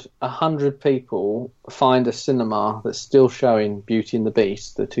around 100 people find a cinema that's still showing Beauty and the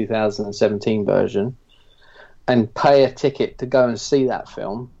Beast, the 2017 version, and pay a ticket to go and see that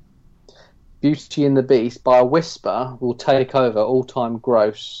film, Beauty and the Beast, by a whisper, will take over all-time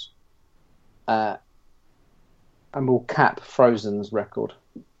gross and will cap Frozen's record.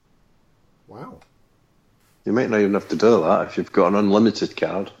 Wow. You might not even have to do that if you've got an unlimited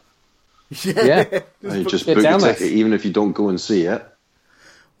card. Yeah. And you just book a ticket, even if you don't go and see it.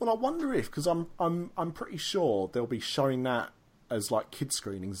 Well, I wonder if, because I'm pretty sure they'll be showing that as like kid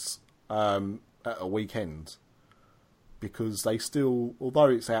screenings at a weekend, because they still, although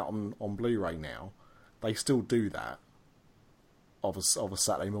it's out on Blu-ray now, they still do that of a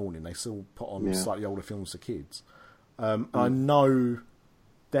Saturday morning. They still put on slightly older films for kids. I know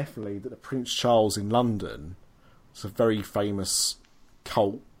definitely that the Prince Charles in London, it's a very famous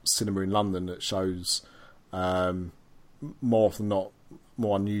cult cinema in London that shows more often not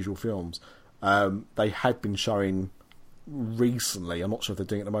more unusual films. They had been showing recently, I'm not sure if they're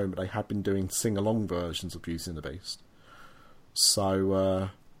doing it at the moment, but they had been doing sing-along versions of Beauty and the Beast. So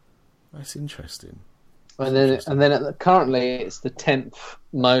that's interesting. And then currently it's the 10th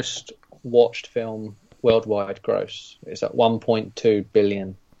most watched film worldwide gross. It's at 1.2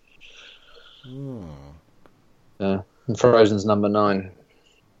 billion. And Frozen's number 9.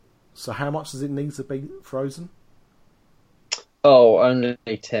 So how much does it need to be Frozen? Oh, only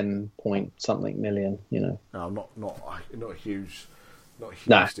 10 point something million. No, not a huge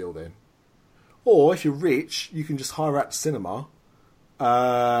deal then. Or if you're rich, you can just hire out the cinema,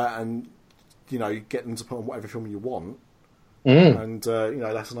 and get them to put on whatever film you want, and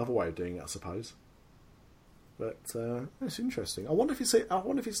that's another way of doing it, I suppose. But it's interesting. I wonder if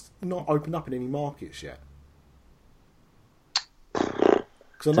it's not opened up in any markets yet.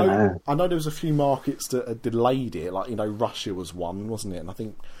 Because I know there was a few markets that had delayed it, like Russia was one, wasn't it? And I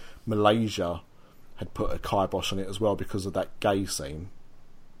think Malaysia had put a kibosh on it as well because of that gay scene,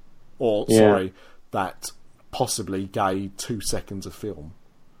 that possibly gay 2 seconds of film.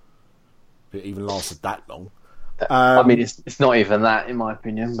 If it even lasted that long. I mean, it's not even that, in my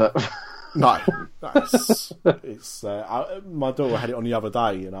opinion, but no, it's. My daughter had it on the other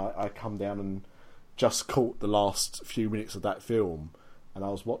day, and I come down and just caught the last few minutes of that film, and I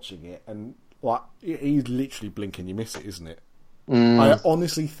was watching it, and you literally blink and you miss it, isn't it? I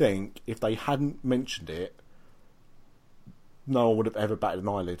honestly think if they hadn't mentioned it, no one would have ever batted an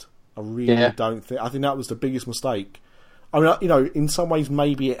eyelid. I really don't think. I think that was the biggest mistake. I mean, in some ways,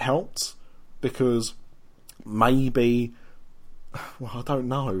 maybe it helped because maybe. Well, I don't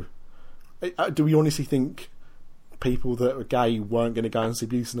know. Do we honestly think people that are gay weren't going to go and see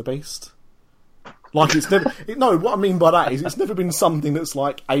Beauty and the Beast? Like it's never. What I mean by that is it's never been something that's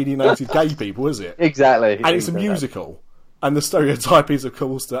like alienated gay people, is it? Exactly. And it's a musical, and the stereotype is, of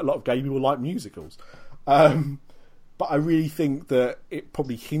course, that a lot of gay people like musicals. But I really think that it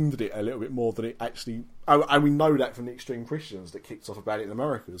probably hindered it a little bit more than it actually. And we know that from the Extreme Christians that kicked off about it in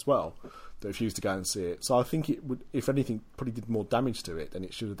America as well. They refused to go and see it. So I think it would, if anything, probably did more damage to it than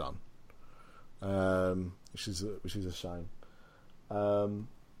it should have done. Which is a shame.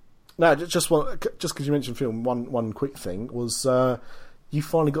 Now, just because you mentioned film, one quick thing was you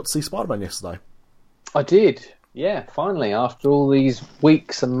finally got to see Spider-Man yesterday. I did. Yeah, finally, after all these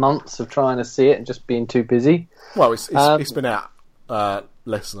weeks and months of trying to see it and just being too busy. Well, it's been out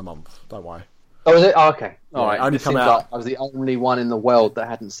less than a month, don't worry. Oh, was it? Oh, okay. All right. Only it seems like I was the only one in the world that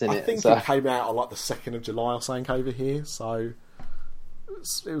hadn't seen it. I think it came out on like the 2nd of July or something over here, so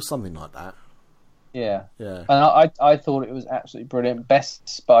it was something like that. Yeah. And I thought it was absolutely brilliant. Best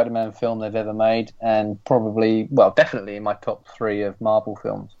Spider-Man film they've ever made, and probably, well, definitely in my top 3 of Marvel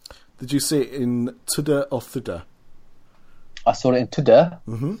films. Did you see it in Tudor or Thudder? I saw it in Tudor,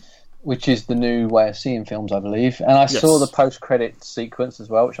 which is the new way of seeing films, I believe. And I saw the post-credit sequence as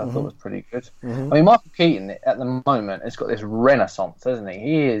well, which I thought was pretty good. I mean, Michael Keaton, at the moment, has got this renaissance, hasn't he?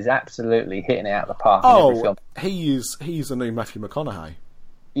 He is absolutely hitting it out of the park in every film. He's the new Matthew McConaughey,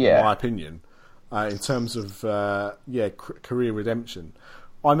 in my opinion. in terms of career redemption.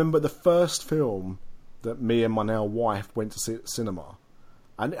 I remember the first film that me and my now wife went to see at the cinema,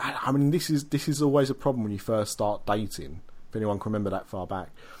 and I mean this is always a problem when you first start dating. If anyone can remember that far back,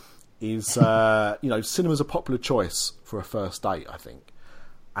 is cinema's a popular choice for a first date, I think.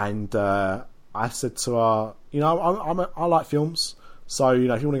 And I said to her, I like films, so if you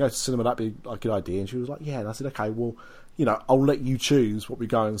want to go to cinema, that'd be a good idea. And she was like, yeah. And I said, okay, well, I'll let you choose what we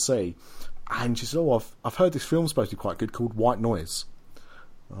go and see. And she said, oh, I've heard this film's supposed to be quite good called White Noise.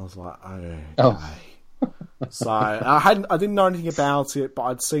 And I was like, okay. Oh. So I didn't know anything about it, but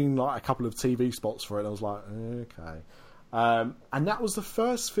I'd seen like a couple of TV spots for it, and I was like, okay. And that was the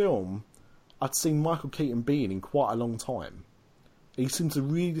first film I'd seen Michael Keaton be in quite a long time. He seemed to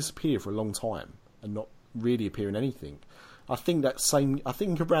really disappear for a long time and not really appear in anything. I think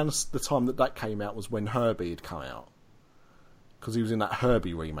around the time that came out was when Herbie had come out, because he was in that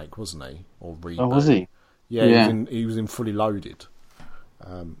Herbie remake, wasn't he? Or reboot. Oh, was he? Yeah. He was in Fully Loaded.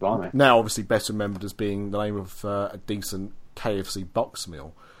 Now, obviously, best remembered as being the name of a decent KFC box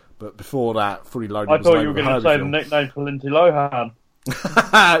meal. But before that, Fully Loaded was the name of a Herbie film. I thought you were going to say the nickname for Lindsay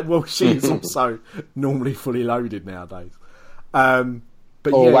Lohan. Well, she's also normally fully loaded nowadays.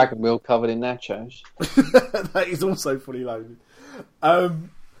 Wagon wheel covered in nachos. That is also fully loaded.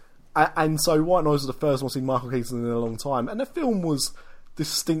 And so White Noise was the first one I've seen Michael Keaton in a long time. And the film was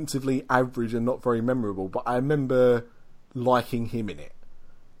distinctively average and not very memorable. But I remember liking him in it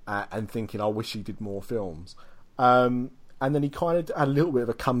and thinking, I wish he did more films. And then he kind of had a little bit of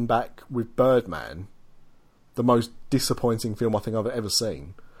a comeback with Birdman, the most disappointing film I think I've ever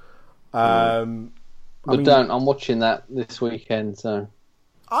seen. I'm watching that this weekend, so...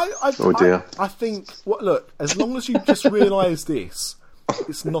 I think, look, as long as you just realise this,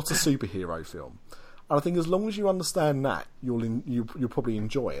 it's not a superhero film. And I think as long as you understand that, you'll probably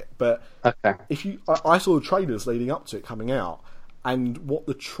enjoy it. But okay. I saw the trailers leading up to it coming out, and what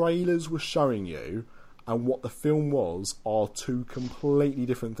the trailers were showing you and what the film was are two completely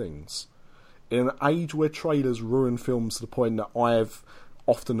different things. In an age where trailers ruin films to the point that I have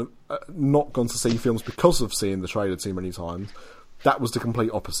often not gone to see films because of seeing the trailer too many times, that was the complete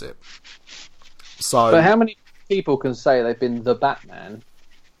opposite. But how many people can say they've been the Batman,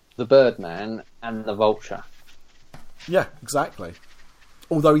 the Birdman, and the Vulture? Yeah, exactly.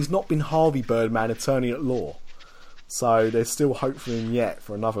 Although he's not been Harvey Birdman, attorney at law. So there's still hope for him yet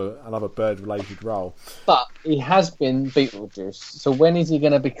for another bird-related role. But he has been Beetlejuice. So when is he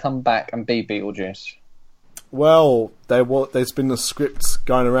going to become back and be Beetlejuice? Well, there's been a script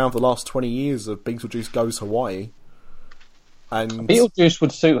going around for the last 20 years of Beetlejuice Goes Hawaii. And Beetlejuice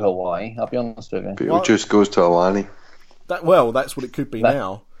would suit Hawaii, I'll be honest with you. Beetlejuice Goes to Alani. That's what it could be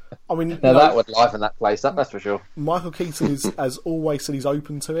now. I mean, that would liven that place up, that's for sure. Michael Keaton has always said he's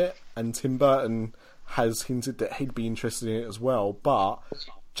open to it, and Tim Burton has hinted that he'd be interested in it as well. But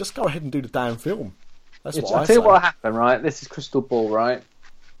just go ahead and do the damn film. That's what I say. I'll tell you what happened, right? This is crystal ball, right?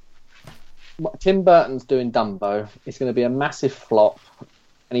 Tim Burton's doing Dumbo. It's going to be a massive flop,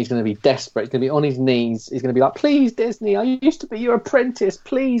 and he's going to be desperate. He's going to be on his knees. He's going to be like, please, Disney, I used to be your apprentice.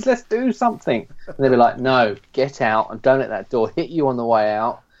 Please, let's do something. And they'll be like, no, get out and don't let that door hit you on the way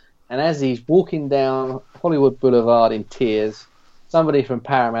out. And as he's walking down Hollywood Boulevard in tears, somebody from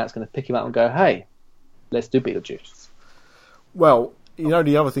Paramount's going to pick him up and go, hey, let's do Beetlejuice. Well,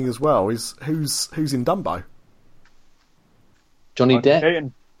 the other thing as well is who's in Dumbo? Johnny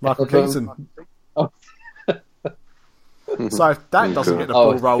Depp. Michael Keaton. Oh. So if that doesn't get the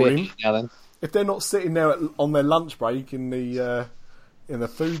ball rolling, if they're not sitting there on their lunch break in the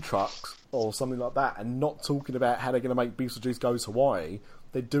food trucks or something like that and not talking about how they're going to make Beetlejuice Goes Hawaii,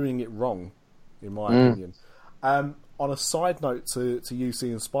 they're doing it wrong, in my opinion. On a side note to you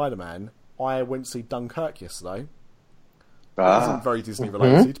seeing Spider-Man, I went to see Dunkirk yesterday. It isn't very Disney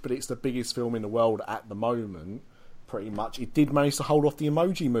related, but it's the biggest film in the world at the moment, pretty much. It did manage to hold off the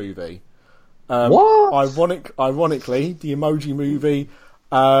Emoji Movie. What? Ironically, the Emoji Movie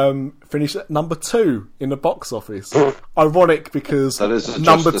finished at number 2 in the box office. Ironic because that is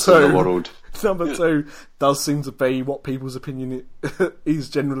number 2 in the world. Number 2 does seem to be what people's opinion is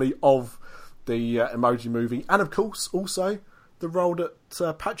generally of the Emoji Movie, and of course also the role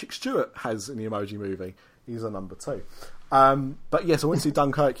that Patrick Stewart has in the Emoji Movie. He's a number 2. But yes, I went to see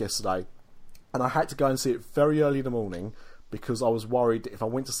Dunkirk yesterday, and I had to go and see it very early in the morning because I was worried that if I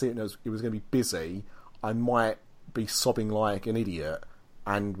went to see it and it was going to be busy, I might be sobbing like an idiot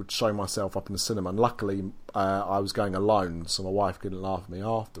and would show myself up in the cinema. And luckily, I was going alone, so my wife couldn't laugh at me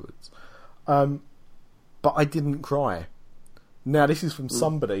afterwards. But I didn't cry. Now, this is from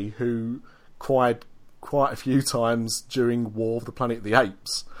somebody who cried quite a few times during War of the Planet of the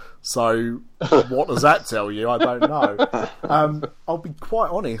Apes. So, what does that tell you? I don't know. I'll be quite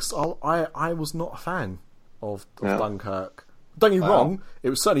honest. I was not a fan of Dunkirk. Don't get me wrong. It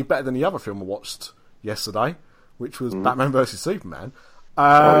was certainly better than the other film I watched yesterday, which was Batman vs Superman.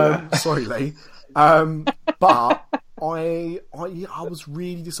 Sorry, Lee. But I was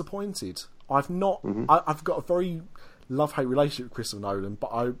really disappointed. I've got a very love-hate relationship with Christopher Nolan,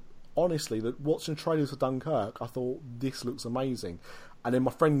 but honestly, watching trailers for Dunkirk, I thought this looks amazing. And then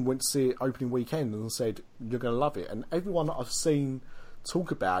my friend went to see it opening weekend and said, "You're going to love it." And everyone that I've seen talk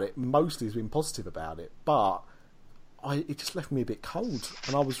about it mostly has been positive about it, but it just left me a bit cold,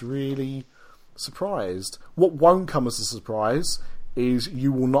 and I was really surprised. What won't come as a surprise is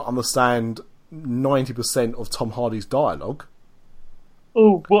you will not understand 90% of Tom Hardy's dialogue.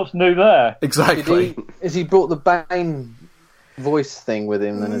 Oh, what's new there? Exactly. Has he brought the Bane voice thing with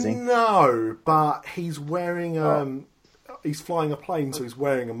him then, has he? No, but he's wearing he's flying a plane, so he's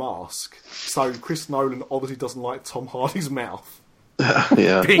wearing a mask. So Chris Nolan obviously doesn't like Tom Hardy's mouth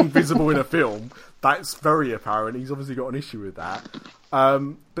being visible in a film. That's very apparent. He's obviously got an issue with that.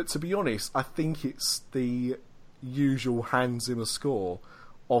 But to be honest, I think it's the usual Hans Zimmer score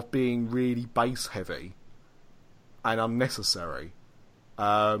of being really bass heavy and unnecessary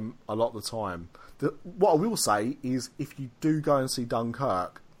a lot of the time. What I will say is, if you do go and see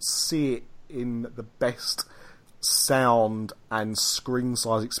Dunkirk, see it in the best sound and screen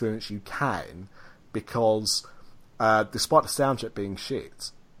size experience you can, because despite the soundtrack being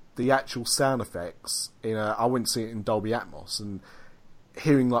shit, the actual sound effects I went to see it in Dolby Atmos, and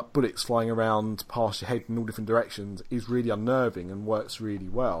hearing like bullets flying around past your head in all different directions is really unnerving and works really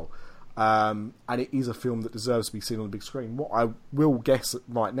well. And it is a film that deserves to be seen on the big screen. What I will guess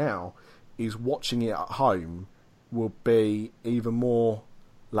right now is watching it at home will be even more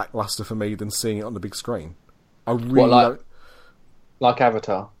lackluster for me than seeing it on the big screen. I really like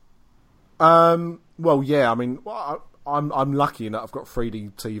Avatar. Well, yeah. I mean, I'm lucky in that I've got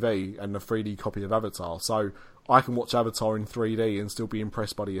 3D TV and a 3D copy of Avatar, so I can watch Avatar in 3D and still be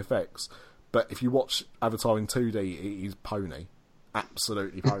impressed by the effects. But if you watch Avatar in 2D, it is pony,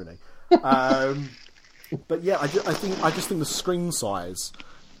 absolutely pony. But yeah, I just think the screen size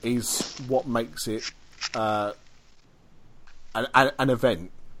is what makes it an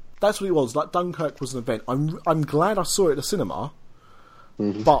event. That's what it was. Like, Dunkirk was an event. I'm glad I saw it at the cinema,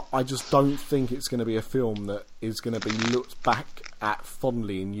 but I just don't think it's going to be a film that is going to be looked back at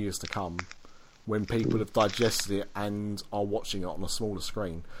fondly in years to come, when people have digested it and are watching it on a smaller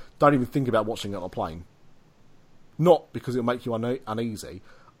screen. Don't even think about watching it on a plane. Not because it'll make you uneasy,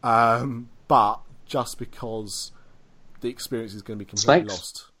 but just because the experience is going to be completely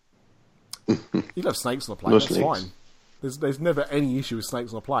lost. You'd have snakes on a plane, that's fine. There's never any issue with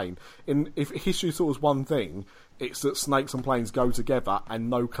snakes on a plane. If history taught us one thing, it's that snakes and planes go together and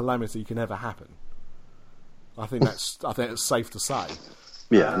no calamity can ever happen. I think that's safe to say.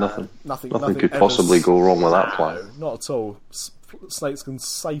 Yeah, nothing could ever possibly go wrong with that plane. Not at all. Snakes can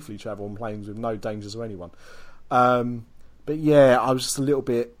safely travel on planes with no dangers to anyone. But yeah, I was just a little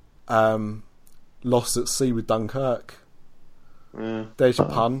bit lost at sea with Dunkirk. Yeah. There's your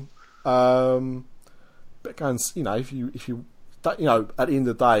pun. But going, if you at the end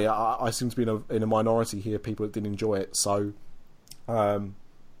of the day, I seem to be in a minority here. People that didn't enjoy it, so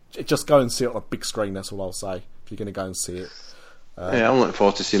just go and see it on a big screen. That's all I'll say. If you're going to go and see it. I'm looking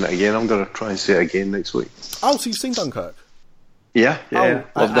forward to seeing it again. I'm going to try and see it again next week. Oh, so you've seen Dunkirk? Yeah.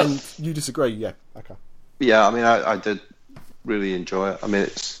 And you disagree? Yeah, okay. Yeah, I mean, I did really enjoy it. I mean,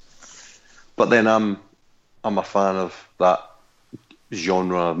 but then I'm a fan of that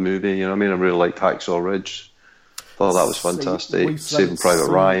genre of movie. You know what I mean? I really liked Hacksaw Ridge. Thought that was fantastic. Saving Private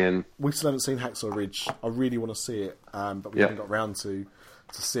Ryan. We still haven't seen Hacksaw Ridge. I really want to see it, but we haven't got around to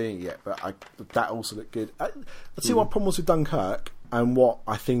seeing it yet. But that also looked good. I'll tell you what problem was with Dunkirk, and what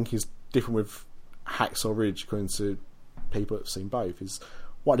I think is different with Hacksaw Ridge, according to people that have seen both, is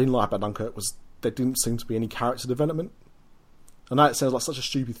what I didn't like about Dunkirk was there didn't seem to be any character development. I know it sounds like such a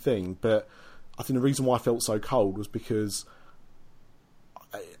stupid thing, but I think the reason why I felt so cold was because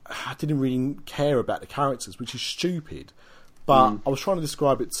I didn't really care about the characters, which is stupid. But I was trying to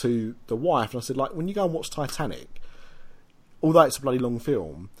describe it to the wife, and I said, like, when you go and watch Titanic, although it's a bloody long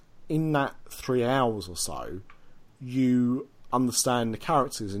film, in that 3 hours or so, you understand the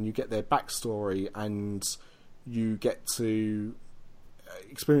characters and you get their backstory and you get to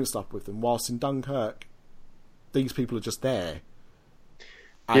experience stuff with them. Whilst in Dunkirk, these people are just there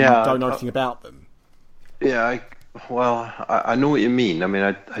and you don't know anything about them. Yeah, I know what you mean. I mean,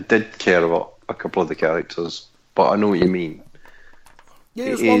 I did care about a couple of the characters, but I know what you mean.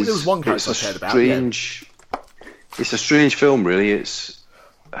 Yeah, there was one character I cared about. It's a strange film, really. It's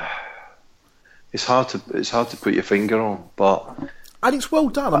hard to put your finger on, and it's well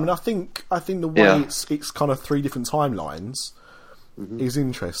done. I mean, I think the way it's kind of 3 different timelines is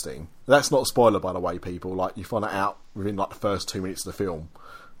interesting. That's not a spoiler, by the way, people. Like, you find that out within like the first 2 minutes of the film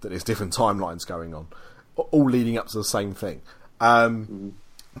that there's different timelines going on, all leading up to the same thing.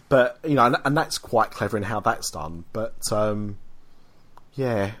 But you know, and that's quite clever in how that's done. But I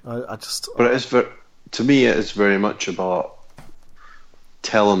just. But to me, it is very much about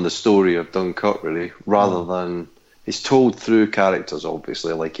telling the story of Dunkirk, really, rather than it's told through characters,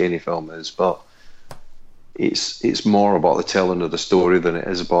 obviously, like any film is, but it's more about the telling of the story than it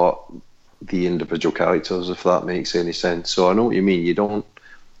is about the individual characters, if that makes any sense. So I know what you mean.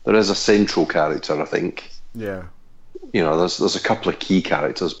 There is a central character, I think. Yeah. You know, there's a couple of key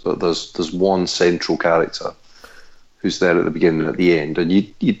characters, but there's one central character who's there at the beginning and at the end, and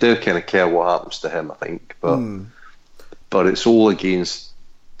you do kind of care what happens to him, I think. But it's all against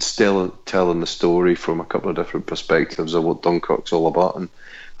still telling the story from a couple of different perspectives of what Dunkirk's all about. And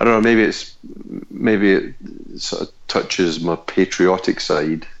I don't know, maybe it sort of touches my patriotic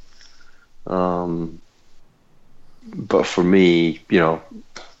side. But for me, you know,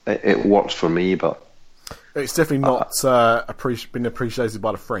 it works for me, but it's definitely not been appreciated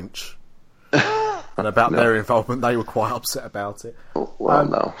by the French. And about their involvement, they were quite upset about it. Well,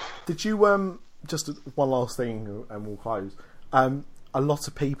 no. Did you just one last thing, and we'll close. A lot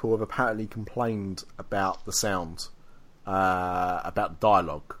of people have apparently complained about the sound, about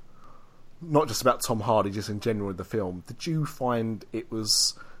dialogue, not just about Tom Hardy, just in general in the film. Did you find it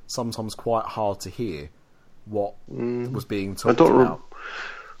was sometimes quite hard to hear what was being talked about?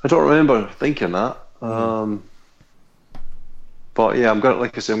 I don't remember thinking that. But yeah, I'm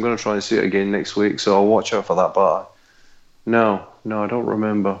going to try and see it again next week, so I'll watch out for that. But no, I don't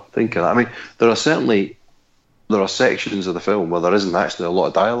remember thinking that. I mean, there are sections of the film where there isn't actually a lot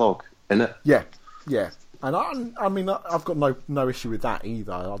of dialogue in it. Yeah, and I mean, I've got no issue with that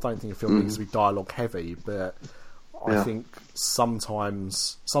either. I don't think a film needs to be dialogue heavy, but I think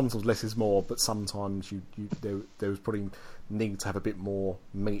sometimes less is more. But sometimes there was probably need to have a bit more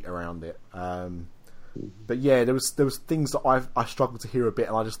meat around it. But yeah, there was things that I struggled to hear a bit,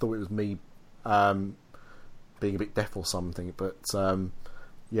 and I just thought it was me being a bit deaf or something. But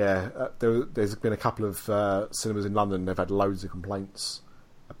there's been a couple of cinemas in London. They've had loads of complaints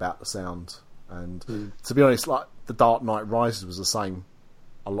about the sound, and to be honest, like The Dark Knight Rises was the same.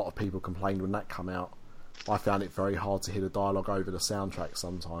 A lot of people complained when that came out. I found it very hard to hear the dialogue over the soundtrack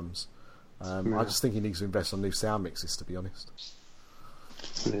sometimes. I just think he needs to invest on new sound mixes, to be honest.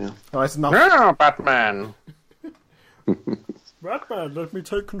 Yeah. Oh, it's enough. Yeah, Batman. Batman, let me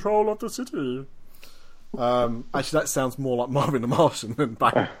take control of the city. Actually, that sounds more like Marvin the Martian than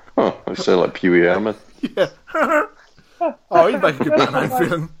Batman. I sound like Pee Wee Herman. Yeah. Oh, he'd make a good Batman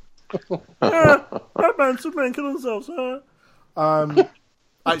film. Batman, Superman kill themselves.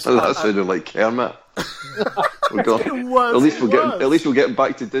 Actually, that sounded like Kermit. At least we'll get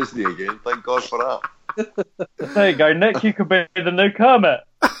back to Disney again. Thank God for that. There you go, Nick. You could be the new Kermit.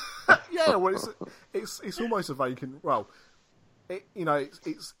 Yeah, well, it's almost a vacant role.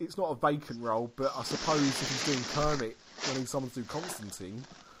 It's not a vacant role, but I suppose if he's doing Kermit, I need someone to do Constantine.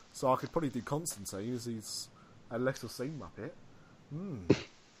 So I could probably do Constantine, as he's a lesser seen Muppet.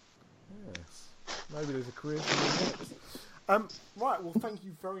 Yes, maybe there's a career for me next. Right, well, thank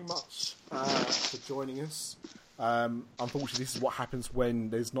you very much for joining us. Unfortunately, this is what happens when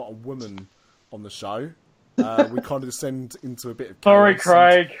there's not a woman on the show. We kind of descend into a bit of chaos. Sorry,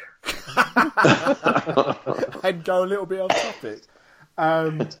 Craig. And go a little bit off topic.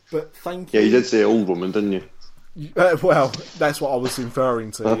 But thank you. Yeah, you did say old woman, didn't you? Well, that's what I was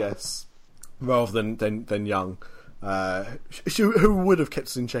inferring to, yes. Rather than young. Who would have kept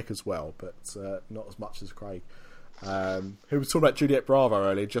us in check as well, but not as much as Craig. Who was talking about Juliette Bravo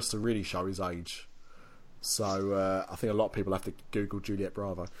earlier, just to really show his age. So I think a lot of people have to Google Juliette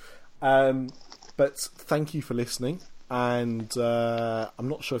Bravo. But thank you for listening. And I'm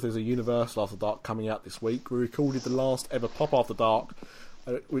not sure if there's a Universal After Dark coming out this week. We recorded the last ever Pop After Dark,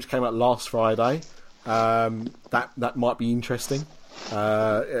 which came out last Friday. That might be interesting.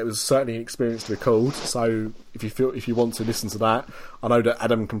 It was certainly an experience to record. So if you want to listen to that, I know that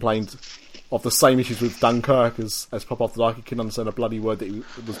Adam complained of the same issues with Dunkirk as Pop After Dark. He couldn't understand a bloody word that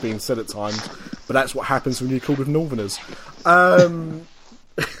was being said at times. But that's what happens when you record with Northerners.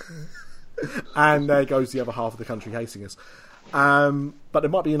 And there goes the other half of the country hating us. But there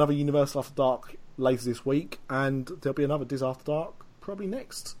might be another Universal After Dark later this week, and there'll be another Diz After Dark probably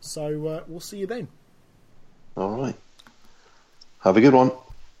next. So we'll see you then. All right. Have a good one.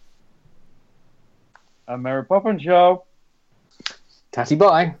 I'm Mary Poppins Show. Tatty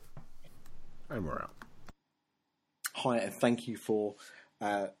bye. And we're out. Hi, and thank you for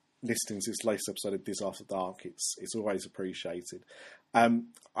listening to this latest episode of This After Dark. It's always appreciated.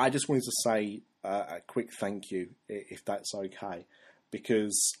 I just wanted to say a quick thank you, if that's okay,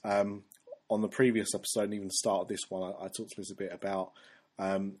 because on the previous episode and even the start of this one, I talked a little bit about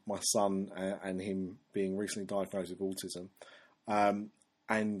my son and him being recently diagnosed with autism.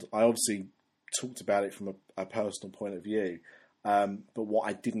 And I obviously talked about it from a personal point of view, but what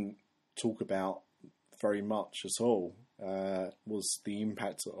I didn't talk about very much at all was the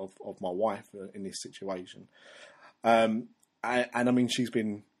impact of my wife in this situation. And I mean, she's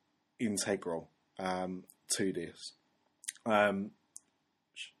been integral to this. I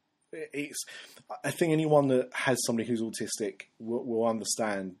think anyone that has somebody who's autistic will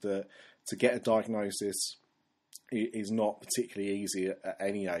understand that to get a diagnosis is not particularly easy at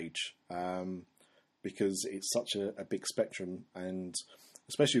any age, because it's such a big spectrum, and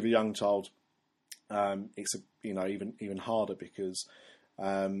especially with a young child, it's even harder because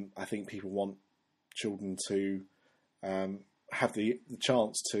I think people want children to have the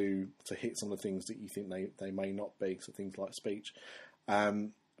chance to hit some of the things that you think they may not be, so things like speech.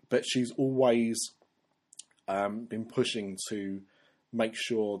 But she's always been pushing to make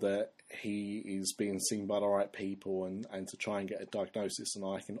sure that he is being seen by the right people and to try and get a diagnosis. And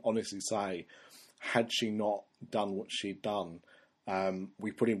I can honestly say, had she not done what she'd done,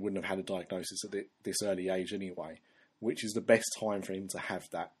 we probably wouldn't have had a diagnosis at this early age anyway, which is the best time for him to have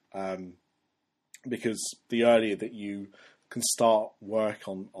that. Because the earlier that you can start work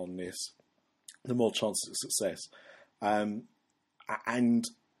on this, the more chances of success. And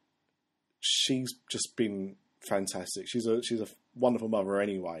she's just been fantastic. She's a wonderful mother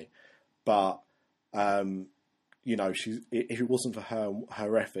anyway, but if it wasn't for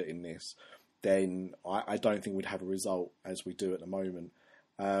her effort in this, then I don't think we'd have a result as we do at the moment.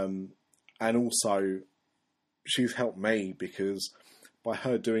 And also, she's helped me because by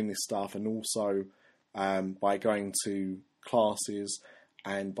her doing this stuff, and also by going to classes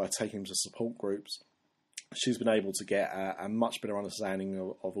and by taking him to support groups, she's been able to get a much better understanding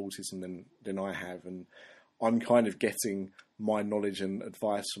of autism than I have, and I'm kind of getting my knowledge and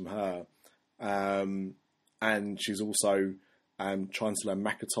advice from her. And she's also trying to learn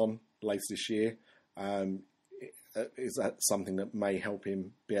Makaton later this year. Is that something that may help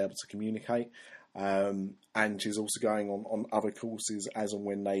him be able to communicate? And she's also going on other courses as and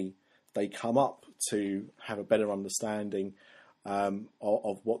when they come up to have a better understanding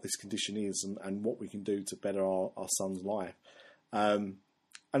of what this condition is and what we can do to better our son's life. And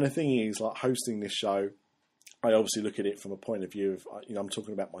the thing is, like, hosting this show, I obviously look at it from a point of view of, I'm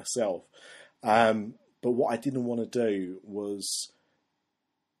talking about myself. But what I didn't want to do was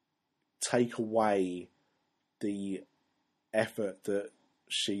take away the effort that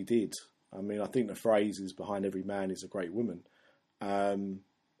she did. I mean, I think the phrase is behind every man is a great woman. And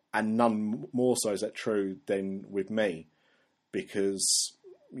none more so is that true than with me, because,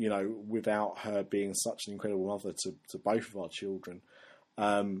 without her being such an incredible mother to both of our children,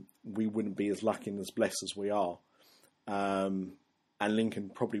 we wouldn't be as lucky and as blessed as we are. And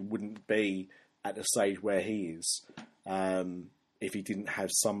Lincoln probably wouldn't be at the stage where he is if he didn't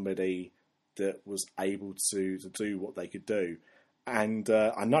have somebody that was able to do what they could do. And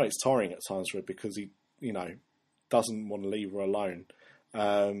I know it's tiring at times for her because he, doesn't want to leave her alone.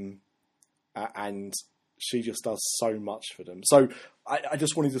 And she just does so much for them. So I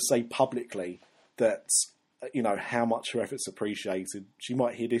just wanted to say publicly that, how much her effort's appreciated. She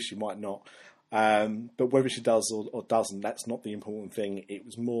might hear this, she might not. But whether she does or doesn't, that's not the important thing. It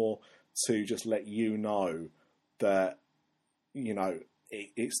was more to just let you know that,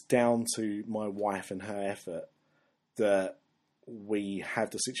 it's down to my wife and her effort that we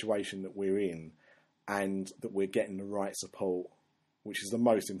have the situation that we're in and that we're getting the right support, which is the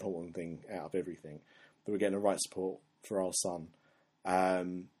most important thing out of everything, that we're getting the right support for our son.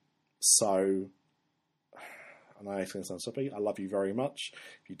 So, I know it's going to sound soppy. I love you very much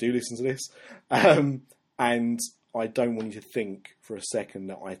if you do listen to this. And I don't want you to think for a second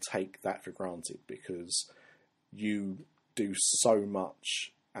that I take that for granted, because you do so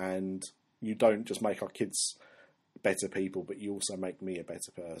much, and you don't just make our kids better people, but you also make me a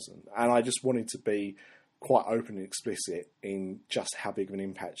better person. And I just wanted to be quite open and explicit in just how big of an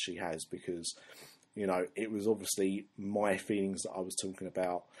impact she has, because, it was obviously my feelings that I was talking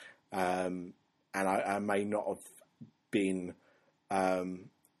about. And I may not have been, I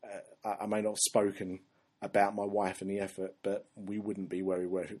may not have spoken about my wife and the effort, but we wouldn't be where we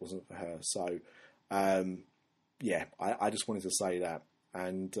were if it wasn't for her. So, yeah, I just wanted to say that.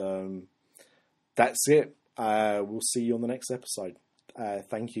 And that's it. We'll see you on the next episode.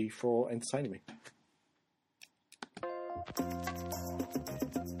 Thank you for entertaining me.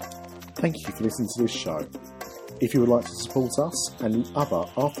 Thank you for listening to this show. If you would like to support us and the other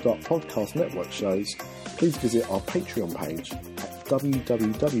After Dark Podcast Network shows, please visit our Patreon page at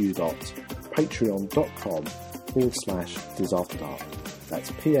www.patreon.com/DisAfterDark.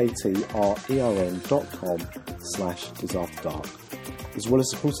 That's patreon.com/DisAfterDark. As well as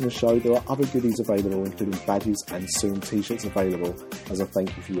supporting the show, there are other goodies available, including badges and soon t-shirts available, as a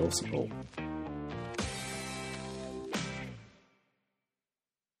thank you for your support.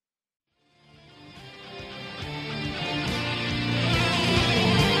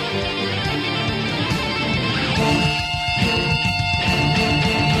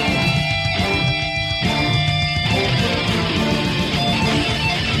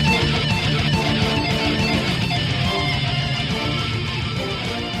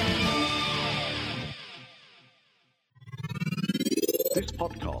 This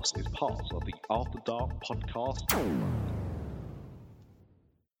podcast is part of the After Dark Podcast.